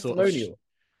offered No that sort of. testimonial.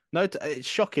 No, it's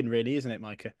shocking, really, isn't it,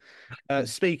 Micah?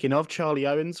 Speaking of Charlie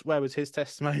Owens, where was his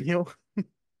testimonial?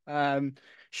 um,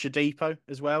 Shadipo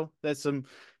as well. There's some,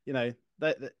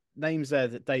 names there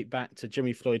that date back to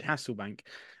Jimmy Floyd Hasselbank.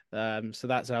 So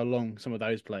that's how long some of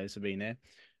those players have been here.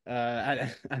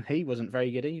 And he wasn't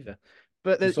very good either.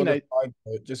 But Just on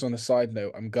just on a side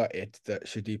note, I'm gutted that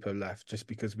Shadipo left just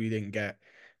because we didn't get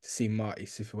to see Marty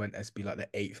Cifuentes be like the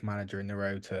eighth manager in a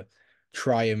row to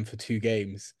try him for 2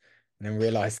 games. and then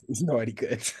realized he's not any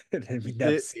good, and then we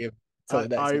never The see him until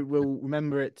the next I one. will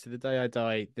remember it to the day I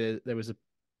die. There was a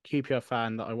QPR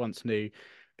fan that I once knew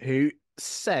who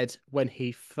said when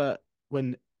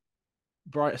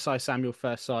Bright Asai Samuel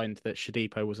first signed that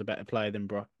Shadipo was a better player than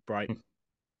Bright.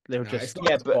 They were No, it's just not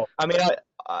Yeah, his but fault. I mean,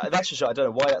 that's just I don't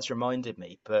know why that's reminded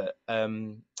me, but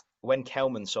when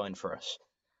Kelman signed for us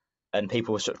and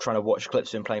people were sort of trying to watch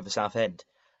clips of him playing for Southend,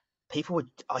 people were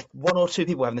one or two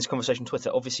people having this conversation on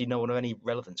Twitter. Obviously, no one of any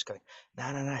relevance going,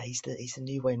 no, no, no, he's the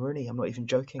new Wayne Rooney. I'm not even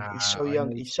joking. He's so I young.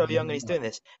 know He's so someone young and who he's was. doing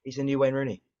this. He's the new Wayne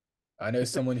Rooney. I know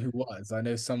someone who was. I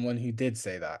know someone who did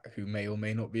say that, who may or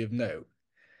may not be of note.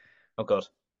 Oh God.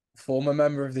 Former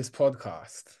member of this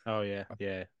podcast. oh yeah,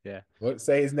 yeah, yeah. Won't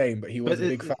say his name, but he But was a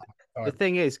big fan at the the time.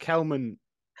 thing is, Kelman,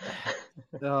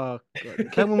 oh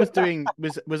God, Kelman was doing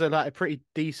was like a pretty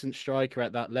decent striker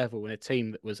at that level in a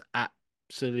team that was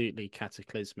absolutely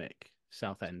cataclysmic.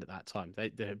 Southend at that time,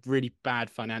 they had really bad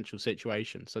financial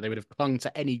situation, so they would have clung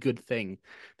to any good thing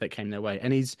that came their way.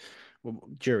 And well,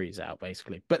 jury's out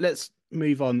basically. But let's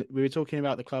move on. We were talking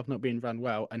about the club not being run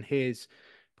well, and here's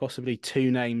possibly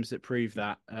two names that prove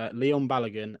that: Leon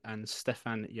Balogun and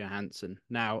Stefan Johansson.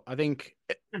 Now, I think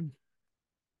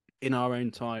in our own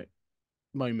time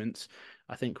moments,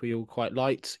 I think we all quite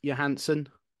liked Johansson,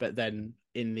 but then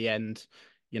in the end,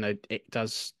 it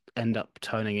does end up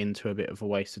turning into a bit of a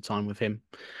waste of time with him,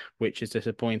 which is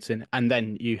disappointing. And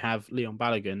then you have Leon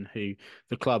Balogun, who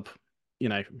the club, you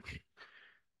know,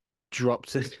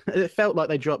 dropped. It felt like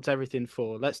they dropped everything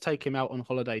for. Let's take him out on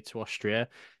holiday to Austria.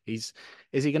 Is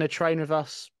he going to train with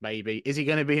us? Maybe. Is he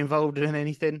going to be involved in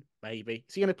anything? Maybe.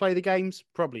 Is he going to play the games?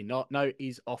 Probably not. No,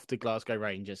 he's off to Glasgow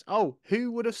Rangers. Oh,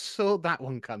 who would have saw that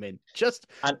one come in?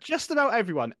 And Just about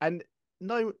everyone. And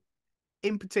no,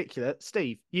 in particular,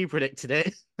 Steve, you predicted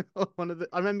it. I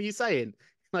remember you saying,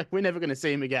 like, we're never going to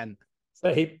see him again.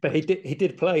 But he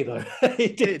did play though. He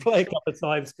did Did. play a couple of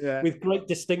times Yeah. with great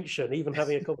distinction, even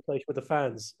having a conversation with the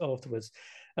fans afterwards.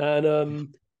 And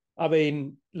I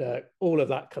mean, look, all of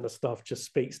that kind of stuff just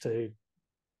speaks to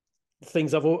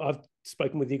things I've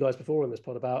spoken with you guys before on this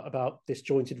pod about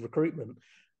disjointed recruitment.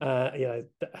 The,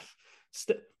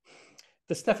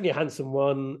 the Stephanie Hansen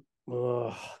one.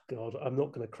 Oh God, I'm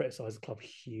not going to criticise the club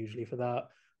hugely for that.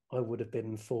 I would have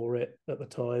been for it at the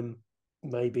time.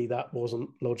 Maybe that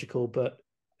wasn't logical, but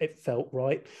it felt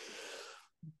right.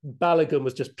 Balogun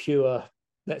was just pure.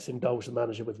 Let's indulge the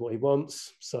manager with what he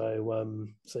wants. So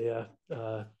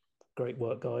yeah, great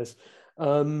work, guys.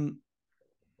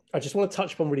 I just want to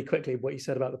touch upon really quickly what you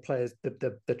said about the players,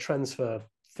 the transfer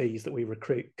fees that we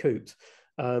recouped.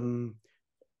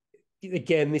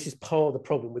 Again, this is part of the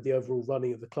problem with the overall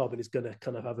running of the club, and is going to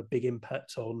kind of have a big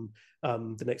impact on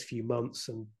the next few months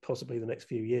and possibly the next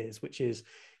few years, which is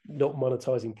not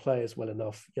monetizing players well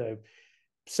enough.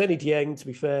 Senny Dieng, to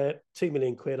be fair, 2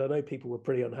 million quid. I know people were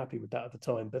pretty unhappy with that at the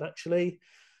time, but actually,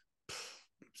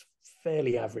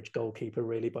 fairly average goalkeeper,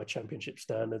 really, by championship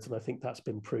standards, and I think that's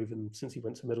been proven since he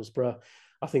went to Middlesbrough.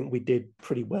 I think we did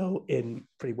pretty well in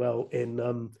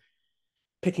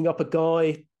picking up a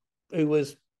guy who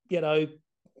was,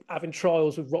 having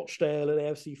trials with Rochdale and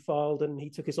AFC Fylde, and he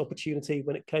took his opportunity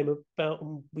when it came about,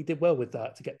 and we did well with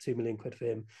that to get 2 million quid for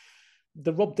him.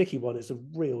 The Rob Dickie one is a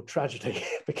real tragedy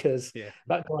because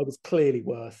that guy was clearly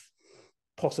worth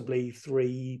possibly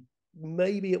 3,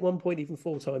 maybe at one point even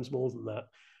 4 times more than that.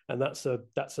 And that's a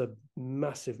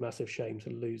massive shame to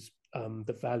lose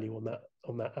the value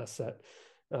on that asset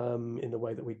in the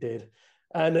way that we did.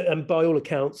 And by all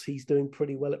accounts, he's doing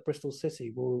pretty well at Bristol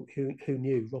City. Well, who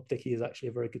knew? Rob Dickie is actually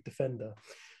a very good defender.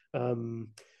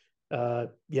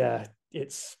 Yeah,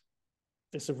 it's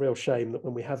a real shame that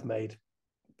when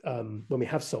we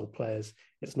have sold players,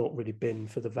 it's not really been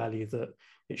for the value that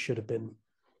it should have been.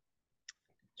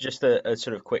 just a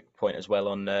sort of quick point as well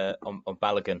on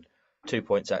Balogun. 2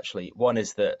 points actually. One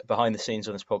is that behind the scenes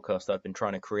on this podcast, I've been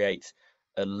trying to create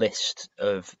a list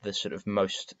of the sort of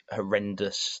most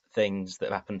horrendous things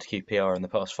that have happened to QPR in the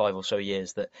past 5 or so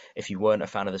years that if you weren't a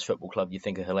fan of this football club, you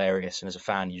think are hilarious, and as a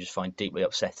fan, you just find deeply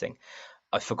upsetting.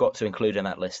 I forgot to include in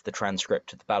that list the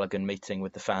transcript of the Balogun meeting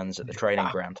with the fans at the training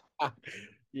ground.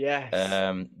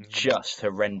 Yes. Just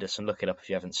horrendous, and look it up if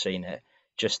you haven't seen it.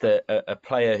 Just a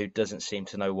player who doesn't seem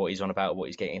to know what he's on about, what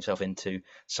he's getting himself into.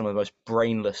 Some of the most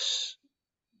brainless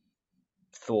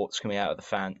thoughts coming out of the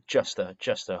fan. Just a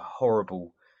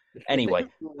horrible. The thing, Anyway,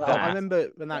 I that remember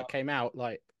when that came out,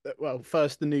 like, well,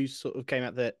 first the news sort of came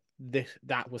out that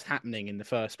that was happening in the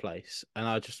first place, and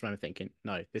I just remember thinking,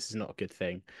 no, this is not a good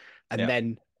thing. And yeah,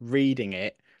 then reading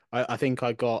it, I think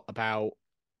I got about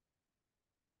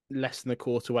less than a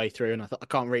quarter way through, and I thought I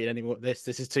can't read any more of this.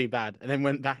 This is too bad. And then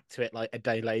went back to it like a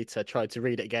day later, tried to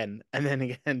read it again, and then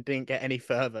again didn't get any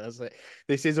further. I was like,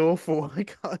 this is awful. I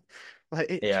can't. Like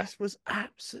it Yeah, just was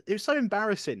it was so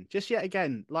embarrassing. Just yet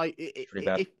again, like it's really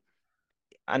bad. if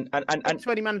And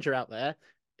to any manager out there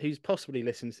who's possibly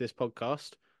listening to this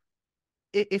podcast,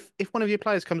 if one of your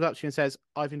players comes up to you and says,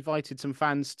 "I've invited some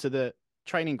fans to the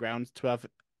training ground to have,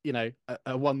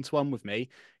 a one-to-one with me,"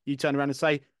 you turn around and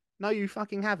say, "No, you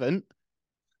fucking haven't.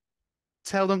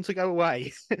 Tell them to go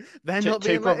away. They're two, not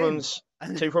two being let in." problems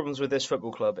two problems with this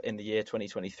football club in the year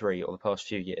 2023 or the past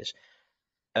few years.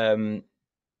 Um,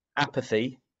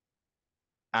 Apathy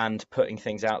and putting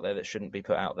things out there that shouldn't be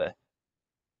put out there.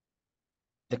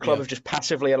 The club Yeah, have just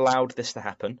passively allowed this to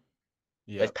happen.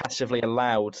 yeah, They've passively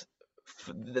allowed.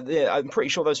 I'm pretty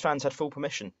sure those fans had full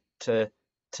permission to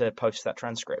post that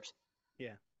transcript.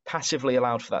 Yeah. Passively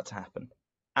allowed for that to happen,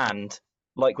 and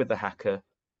like with the hacker,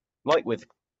 like with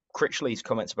Critchley's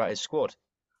comments about his squad,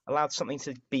 allowed something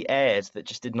to be aired that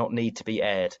just did not need to be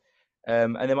aired.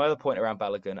 And then my other point around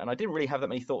Balogun, and I didn't really have that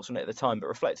many thoughts on it at the time, but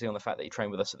reflecting on the fact that he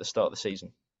trained with us at the start of the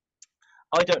season,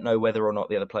 I don't know whether or not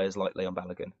the other players like Leon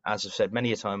Balogun. As I've said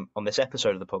many a time on this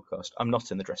episode of the podcast, I'm not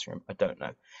in the dressing room. I don't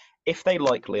know. If they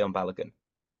like Leon Balogun,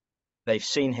 they've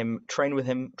seen him, train with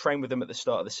them at the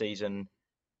start of the season,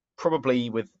 probably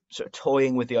with sort of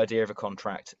toying with the idea of a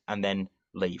contract, and then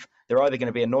leave. They're either going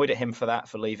to be annoyed at him for that,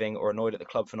 for leaving, or annoyed at the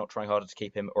club for not trying harder to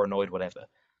keep him, or annoyed whatever.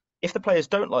 If the players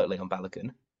don't like Leon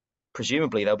Balogun,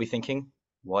 presumably they'll be thinking,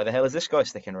 why the hell is this guy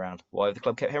sticking around? Why have the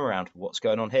club kept him around? What's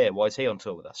going on here? Why is he on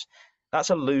tour with us? That's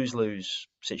a lose-lose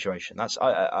situation. That's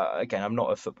again, I'm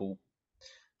not a football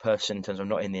person in terms of I'm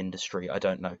not in the industry. I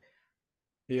don't know.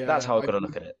 That's yeah. how I've got to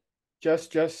look at it.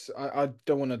 I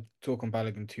don't want to talk on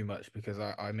Balogun too much because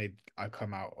I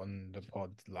come out on the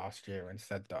pod last year and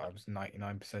said that I was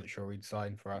 99% sure he'd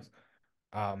sign for us.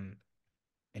 And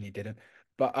he didn't.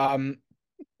 But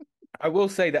I will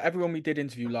say that everyone we did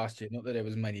interview last year, not that there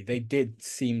was many, they did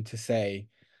seem to say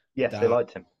Yes, they that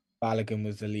liked him. Balogun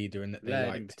was the leader and that they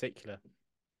Laird in liked particular,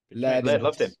 which Laird makes Laird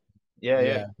loved him. sense. Yeah, yeah.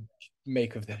 yeah,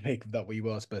 make of that what you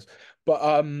will, I suppose. But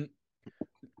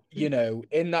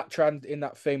in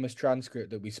that famous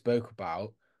transcript that we spoke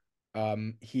about,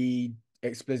 he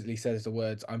explicitly says the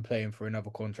words, "I'm playing for another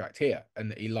contract here," and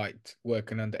that he liked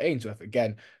working under Ainsworth.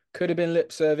 Again, could have been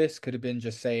lip service, could have been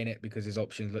just saying it because his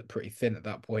options looked pretty thin at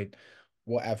that point,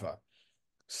 whatever.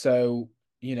 So,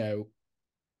 you know,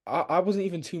 I wasn't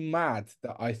even too mad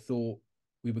that I thought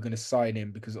we were going to sign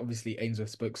him because obviously Ainsworth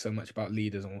spoke so much about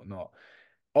leaders and whatnot.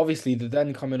 Obviously, the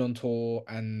then coming on tour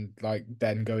and like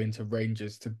then going to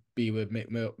Rangers to be with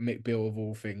Mick Beale of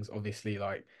all things, obviously,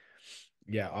 like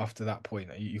yeah, after that point,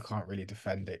 you can't really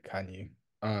defend it, can you?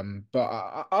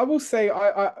 But I will say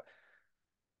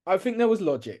I think there was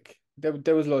logic.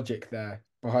 There was logic there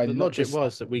The behind not logic just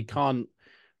was that we don't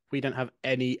have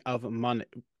any other money,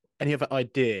 any other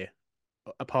idea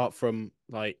apart from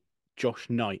like Josh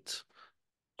Knight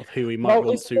of who we might well,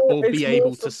 want to or it's be more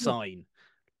able to for sign.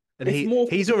 And it's more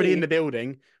for he's already in me. the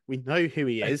building. We know who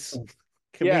he is.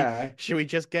 Yeah, Should we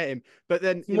just get him? But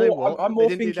then it's you know more. what? I'm They more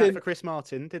didn't do that thinking. for Chris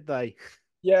Martin, did they?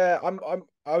 Yeah,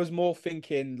 I was more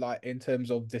thinking like in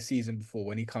terms of the season before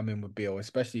when he come in with Beale,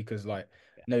 especially because like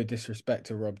no disrespect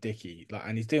to Rob Dickey, like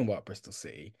and he's doing well at Bristol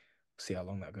City. See how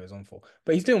long that goes on for.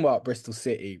 But he's doing well at Bristol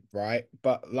City, right?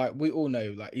 But like we all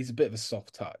know, like he's a bit of a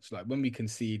soft touch. Like when we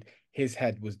concede, his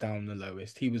head was down the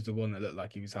lowest. He was the one that looked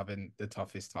like he was having the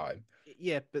toughest time.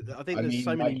 Yeah, but I think I there's mean,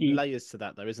 so like many he, layers to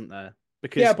that, though, isn't there?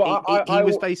 yeah, Because but he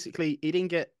was basically he didn't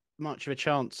get much of a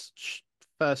chance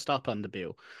first up under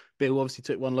Bill. Bill obviously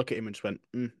took one look at him and just went,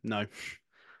 no. But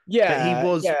he yeah,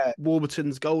 was yeah.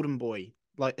 Warburton's golden boy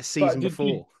like a But season did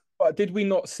we before. but did we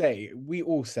not say we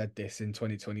all said this in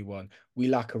 2021? We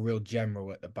lack a real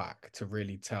general at the back to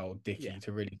really tell Yeah. Dickey,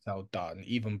 to really tell Dunn,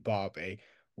 even Barbie.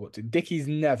 Dickey's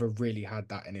never really had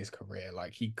that in his career.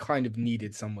 Like he kind of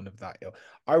needed someone of that ilk.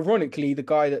 Ironically, the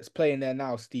guy that's playing there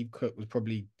now, Steve Cook, was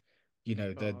probably, Oh,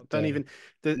 don't the even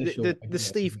the initial.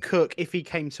 Steve Cook if he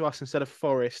came to us instead of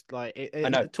Forrest, like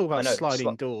talk I about know.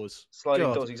 sliding doors. Sliding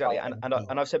God, doors exactly,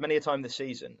 and I've said many a time this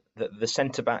season that the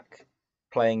centre back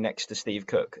playing next to Steve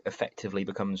Cook effectively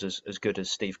becomes as good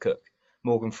as Steve Cook.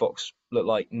 Morgan Fox looked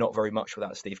like not very much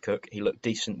without Steve Cook. He looked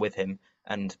decent with him,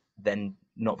 and then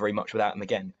not very much without him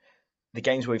again. The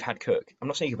games where we've had Cook, I'm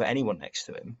not saying you can put anyone next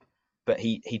to him, but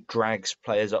he drags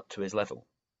players up to his level.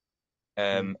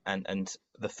 Mm. And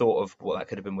the thought of what that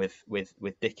could have been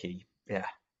with Dickey, yeah.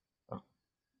 Oh,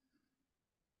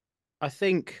 I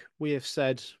think we have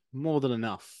said more than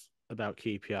enough about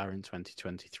QPR in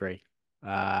 2023.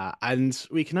 And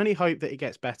we can only hope that it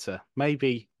gets better.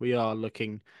 Maybe we are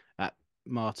looking at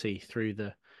Marty through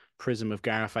the prism of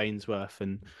Gareth Ainsworth,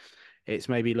 and it's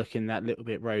maybe looking that little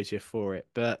bit rosier for it.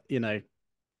 But,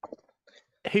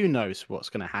 who knows what's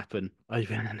going to happen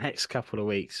over the next couple of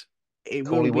weeks. It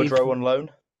will Paulie be, Woodrow on loan.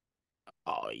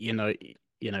 oh, you know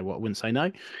what, I wouldn't say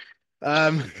no.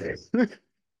 Um,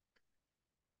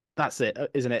 that's it,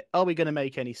 isn't it? Are we going to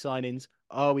make any signings?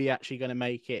 Are we actually going to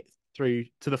make it through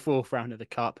to the fourth round of the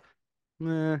cup?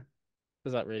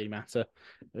 Does that really matter?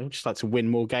 I'd just like to win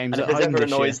more games And if at there's home ever a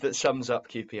this year. noise that sums up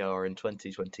QPR in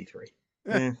 2023.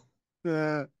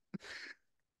 Uh,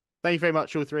 Thank you very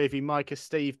much, all three of you. Micah,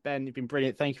 Steve, Ben, you've been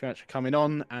brilliant. Thank you very much for coming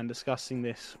on and discussing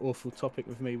this awful topic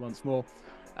with me once more.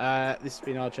 This has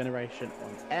been Our Generation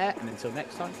on Air, and until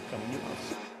next time, come on, you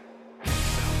guys.